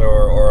officer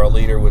or a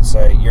leader would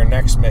say, your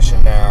next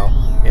mission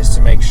now is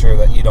to make sure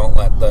that you don't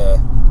let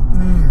the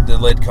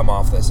lid come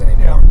off this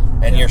anymore,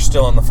 and you're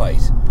still in the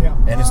fight,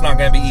 and it's not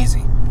going to be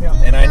easy.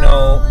 And I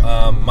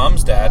know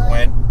Mom's dad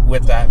went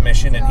with that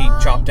mission, and he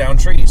chopped down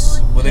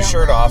trees with his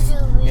shirt off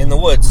in the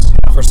woods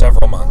for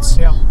several months,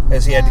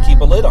 as he had to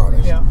keep a lid on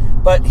it.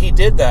 But he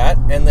did that,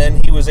 and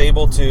then he was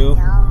able to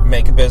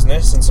make a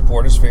business and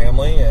support his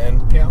family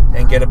and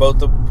get about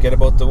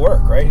the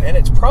work, right? And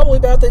it's probably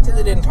bad that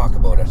they didn't talk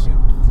about it.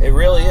 It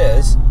really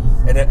is.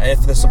 And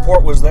if the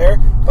support was there,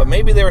 but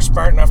maybe they were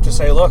smart enough to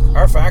say, look,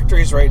 our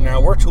factories right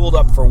now, we're tooled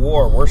up for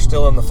war. We're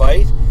still in the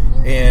fight,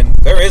 and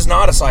there is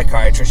not a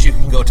psychiatrist you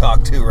can go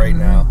talk to right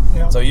now.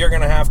 So you're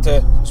gonna have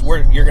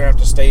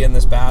to stay in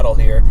this battle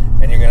here,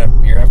 and you're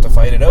gonna have to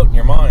fight it out in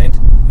your mind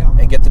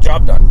and get the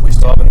job done. We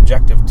still have an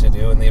objective to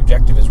do, and the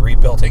objective is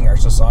rebuilding our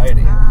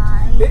society.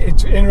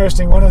 It's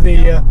interesting. One of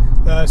the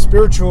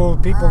spiritual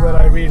people that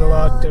I read a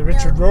lot,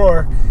 Richard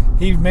Rohr,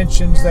 he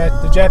mentions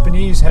that the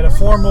Japanese had a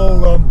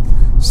formal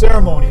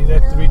ceremony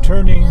that the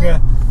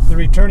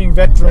returning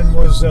veteran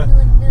was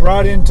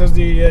brought into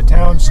the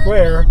town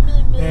square,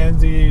 and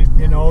the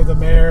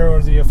mayor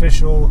or the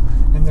official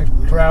and the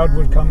crowd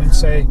would come and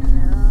say,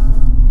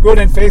 "Good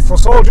and faithful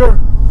soldier,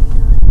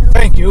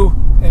 thank you,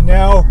 and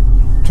now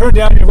turn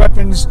down your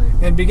weapons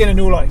and begin a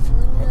new life."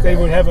 They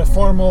would have a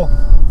formal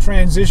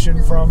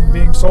transition from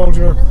being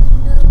soldier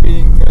to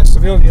being a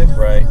civilian,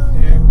 right?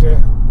 And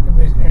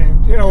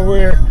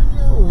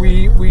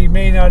we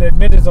may not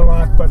admit it a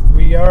lot, but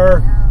we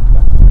are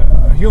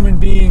human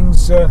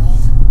beings.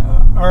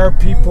 Are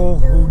people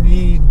who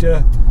need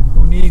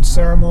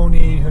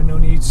ceremony, who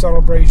need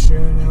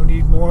celebration, who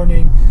need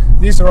mourning.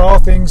 These are all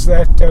things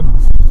that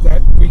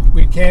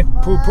we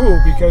can't poo-poo,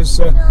 because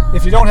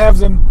if you don't have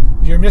them,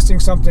 you're missing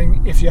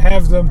something. If you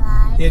have them,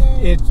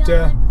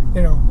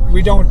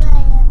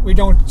 we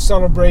don't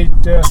celebrate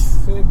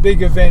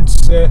big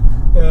events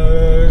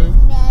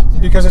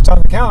because it's on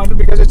the calendar,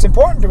 because it's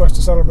important to us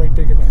to celebrate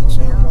big events.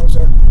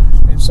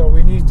 And so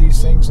we need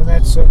these things, and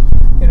that's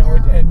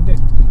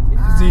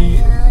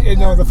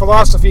the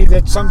philosophy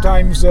that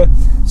sometimes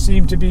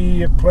seemed to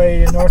be at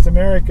play in North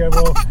America,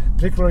 well,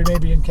 particularly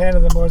maybe in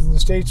Canada more than the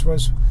States,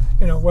 was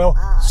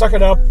suck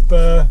it up,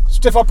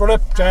 stiff upper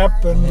lip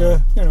chap, and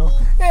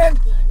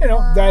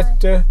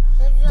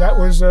that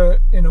was a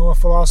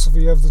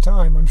philosophy of the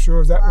time. I'm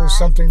sure that was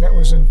something that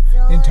was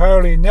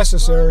entirely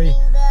necessary.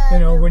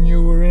 When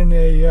you were in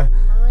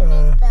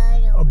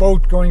a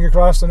boat going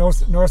across the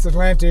North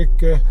Atlantic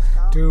to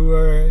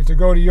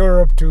go to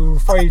Europe to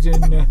fight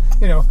in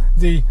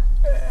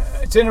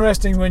it's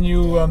interesting when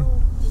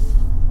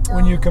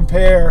you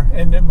compare,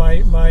 and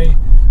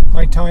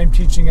my time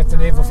teaching at the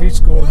Naval Fleet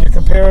School, you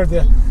compare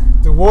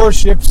the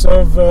warships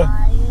of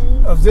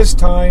this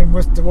time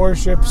with the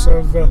warships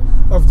of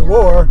the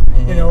war.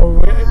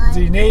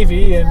 The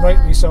Navy, and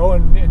rightly so,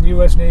 and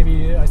U.S.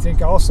 Navy, I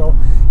think also,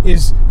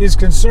 is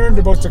concerned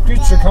about the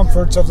creature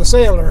comforts of the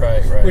sailor,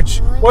 right.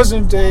 Which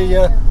wasn't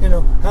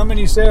how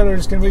many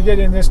sailors can we get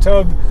in this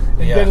tub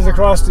and get it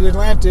across the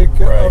Atlantic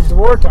of the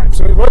wartime.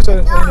 So it was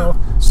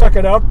suck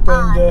it up,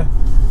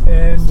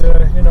 and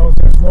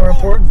there's more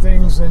important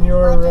things than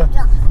your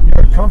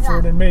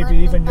comfort and maybe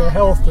even your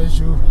health as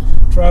you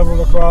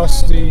travel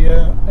across the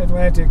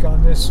Atlantic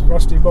on this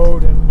rusty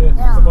boat, and it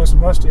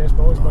wasn't rusty, I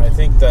suppose. But I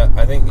think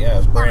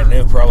it's brand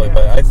new probably,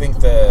 but I think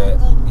that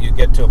you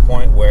get to a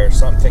point where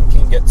something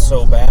can get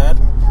so bad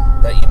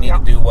that you need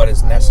to do what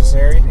is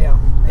necessary,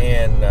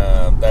 and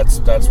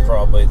that's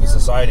probably the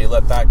society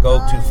let that go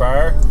too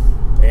far,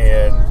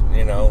 and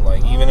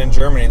like even in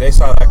Germany, they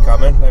saw that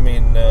coming. I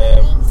mean,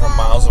 from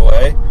miles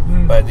away.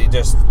 But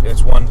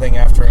it's one thing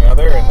after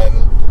another, and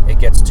then it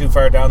gets too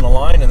far down the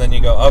line, and then you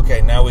go,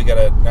 okay, now we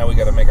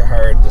gotta make a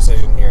hard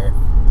decision here,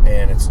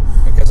 and it's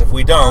because if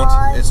we don't,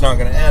 it's not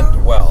going to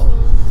end well.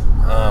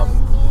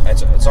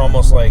 It's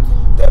almost like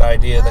that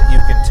idea that you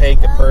can take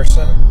a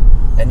person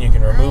and you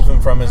can remove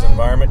him from his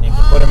environment, and you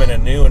can put him in a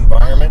new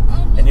environment,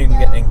 and you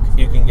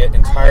can get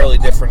entirely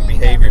different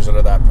behaviors out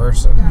of that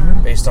person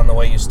based on the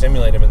way you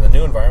stimulate him in the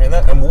new environment.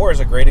 And war is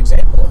a great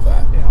example of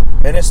that. Yeah.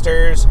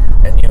 Ministers,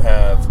 and you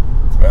have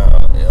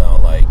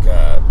like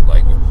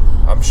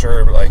I'm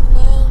sure like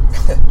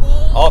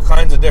all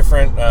kinds of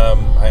different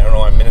I don't know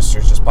why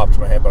ministers just popped in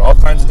my head, but all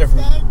kinds of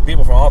different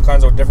people from all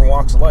kinds of different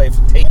walks of life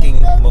taking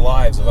the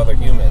lives of other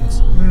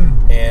humans,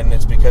 and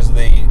it's because of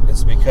the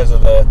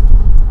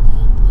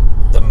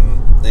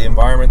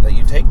environment that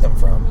you take them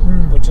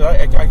from, which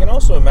I can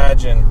also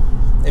imagine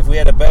if we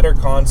had a better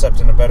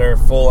concept and a better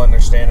full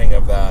understanding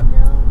of that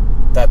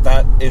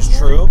is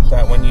true,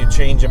 that when you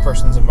change a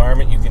person's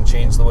environment, you can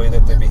change the way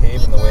that they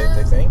behave and the way that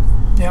they think.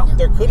 Yeah.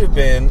 There could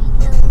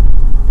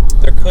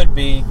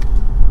be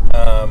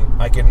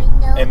I can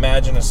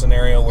imagine a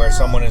scenario where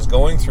someone is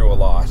going through a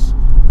lot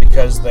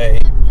because they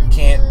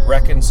can't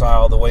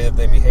reconcile the way that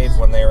they behave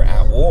when they are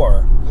at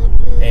war,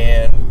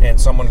 and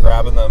someone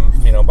grabbing them,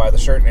 by the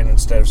shirt, and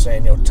instead of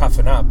saying,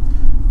 toughen up,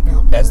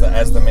 as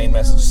the main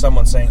message,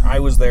 someone saying, I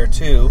was there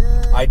too,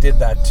 I did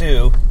that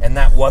too, and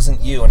that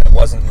wasn't you and it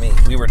wasn't me.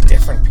 We were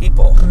different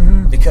people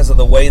because of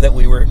the way that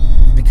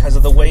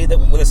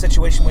the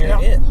situation we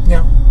were in.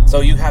 Yeah.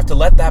 So you have to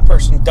let that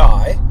person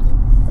die.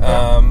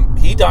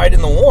 He died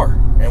in the war,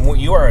 and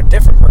you are a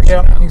different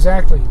person now.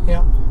 Exactly.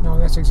 Yeah. No,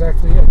 that's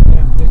exactly it.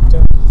 Yeah.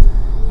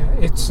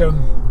 It's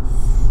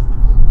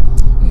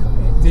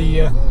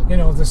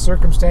the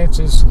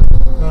circumstances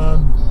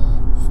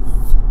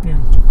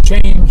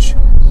change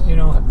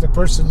the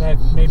person that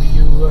maybe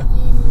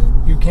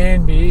you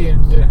can be,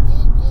 and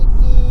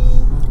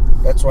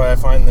that's why I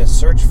find this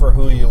search for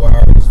who you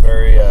are is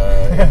very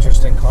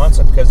interesting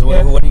concept, because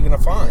what are you going to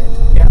find?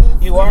 Yeah.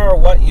 You are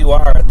what you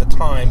are at the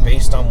time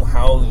based on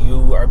how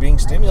you are being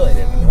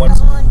stimulated, and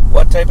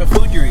what type of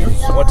food you're eating,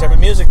 and what type of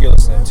music you're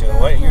listening to,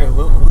 and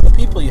who the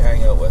people you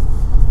hang out with,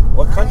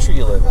 what country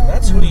you live in.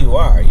 That's who you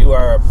are. You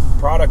are a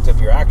product of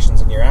your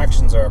actions, and your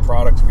actions are a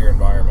product of your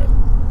environment.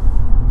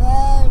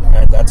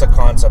 And that's a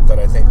concept that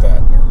I think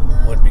that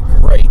would be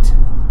great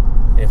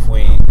if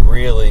we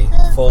really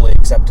fully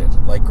accepted,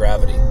 like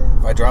gravity.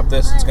 If I drop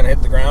this, it's going to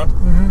hit the ground.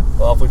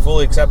 Well, if we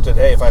fully accepted,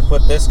 hey, if I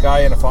put this guy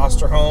in a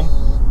foster home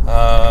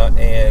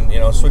and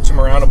switch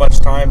him around a bunch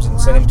of times and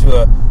send him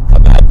to a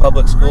bad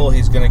public school,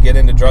 he's going to get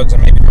into drugs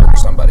and maybe murder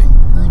somebody.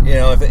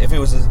 If it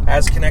was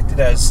as connected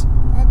as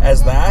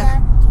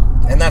that,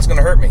 and that's going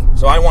to hurt me,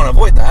 so I want to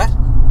avoid that,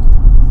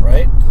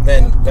 right?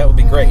 Then that would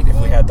be great if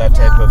we had that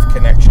type of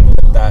connection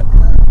with that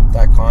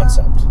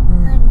concept.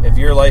 If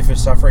your life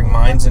is suffering,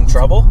 mine's in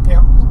trouble.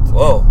 Yeah.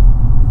 Whoa.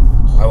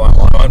 I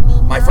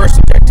want my first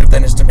objective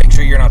then is to make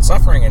sure you're not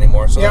suffering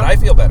anymore, so that I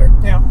feel better.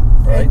 Yeah.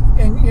 Right.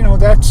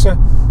 And that's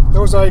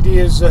those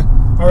ideas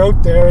are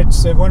out there.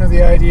 It's one of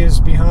the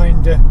ideas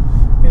behind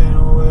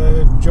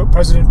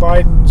President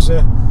Biden's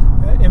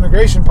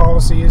immigration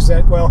policy is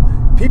that, well,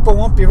 people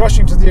won't be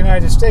rushing to the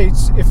United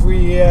States if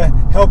we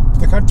help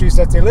the countries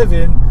that they live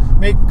in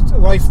make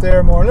life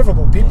there more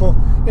livable. People,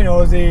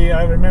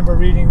 I remember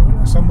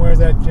reading somewhere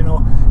that,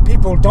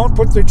 people don't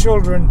put their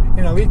children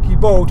in a leaky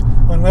boat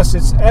unless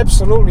it's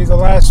absolutely the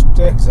last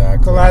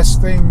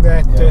thing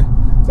that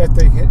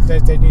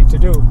they need to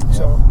do. Yeah.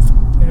 So,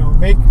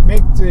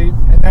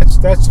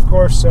 and that's of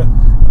course, a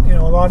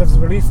lot of the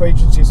relief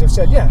agencies have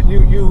said,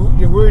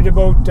 you're worried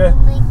about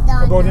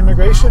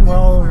immigration.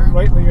 Well,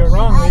 rightly or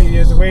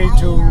wrongly, the way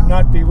to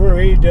not be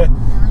worried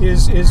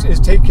is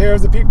take care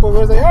of the people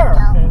where they are,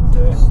 and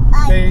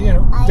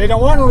they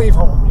don't want to leave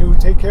home. You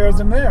take care of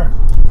them there.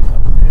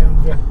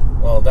 And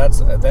well, that's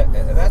a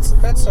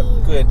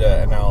good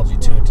analogy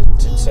too,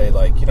 to say,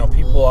 like,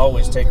 people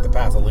always take the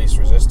path of least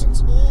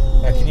resistance.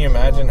 Now, can you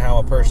imagine how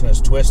a person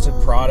is twisted,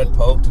 prodded,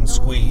 poked, and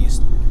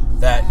squeezed,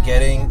 that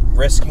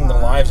risking the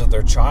lives of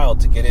their child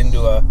to get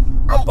into a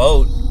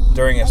boat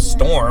during a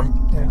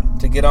storm,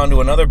 to get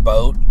onto another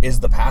boat, is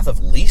the path of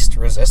least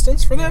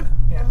resistance for them?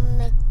 Yeah.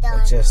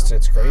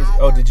 It's crazy.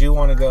 Oh, did you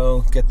want to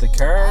go get the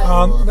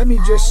car? Let me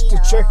just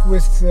check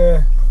with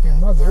your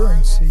mother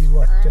and see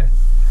what...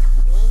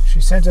 She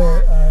sent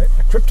a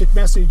cryptic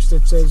message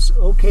that says,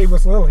 okay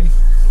with Lily.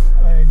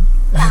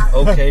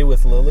 Okay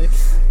with Lily?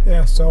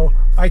 Yeah, so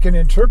I can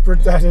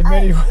interpret that in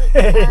many ways.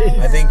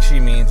 I think she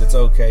means it's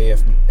okay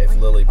if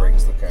Lily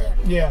brings the car.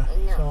 Yeah,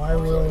 so I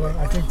will.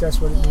 I think that's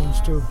what it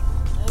means too.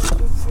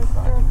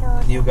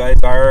 You guys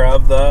are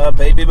of the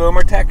baby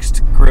boomer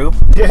text group.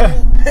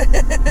 Yeah.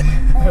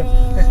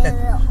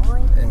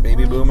 And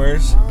baby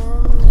boomers,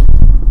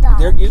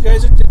 you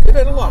guys are good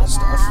at a lot of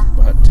stuff,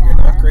 but you're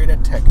not great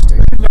at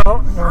texting.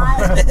 No.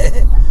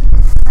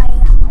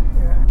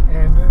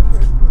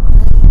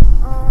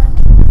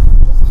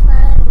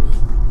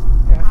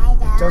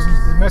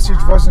 The message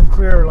wasn't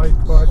clear. Like,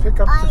 will I pick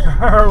up the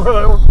car? Will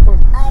I open?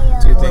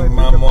 Do you Or I think pick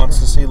Mom up wants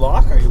the- to see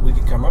Locke? Or we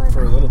could come up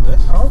for a little bit.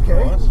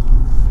 Okay. What?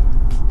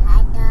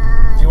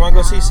 Do you want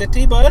to go see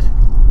City, bud?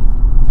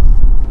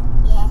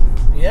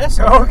 Yes.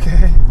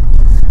 Okay.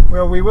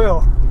 Well, we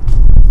will.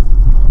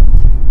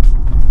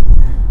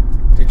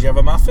 Did you have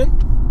a muffin?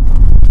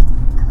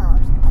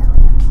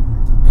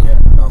 Yeah.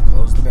 Oh,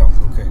 close the milk.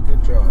 Okay,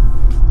 good job.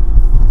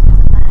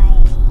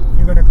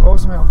 You're going to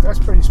close the milk. That's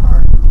pretty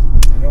smart.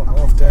 I don't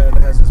know if Dad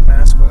has his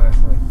mask, but I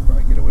can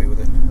probably get away with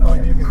it. Oh,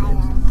 yeah, you're going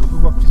to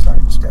move up the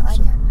side steps.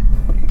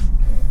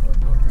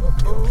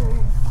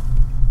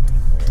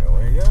 There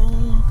we go.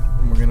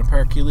 And we're going to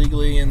park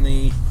illegally in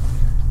the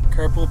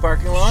carpool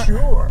parking lot?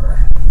 Sure.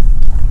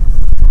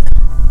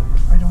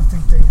 I don't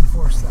think they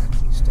enforce that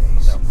these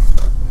days. No.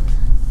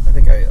 I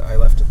think I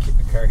left a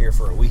car here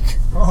for a week.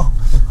 Oh,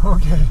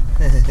 okay.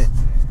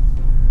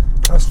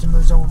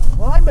 Customers only.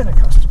 Well, I've been a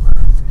customer.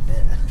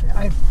 Yeah.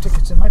 I have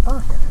tickets in my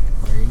pocket.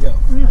 There you go.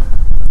 Yeah.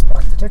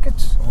 Bought the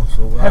tickets.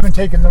 Also, Haven't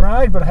taken the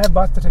ride, but I have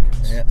bought the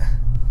tickets. Yeah.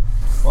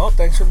 Well,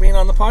 thanks for being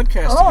on the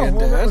podcast again,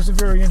 well, Dad. that was a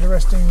very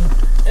interesting,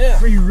 Yeah.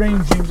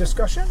 free-ranging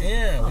discussion.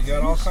 Yeah, we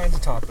got all kinds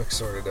of topics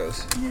sorted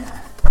out.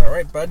 Yeah. All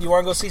right, bud. You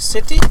want to go see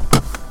City?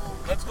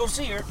 Let's go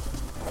see her.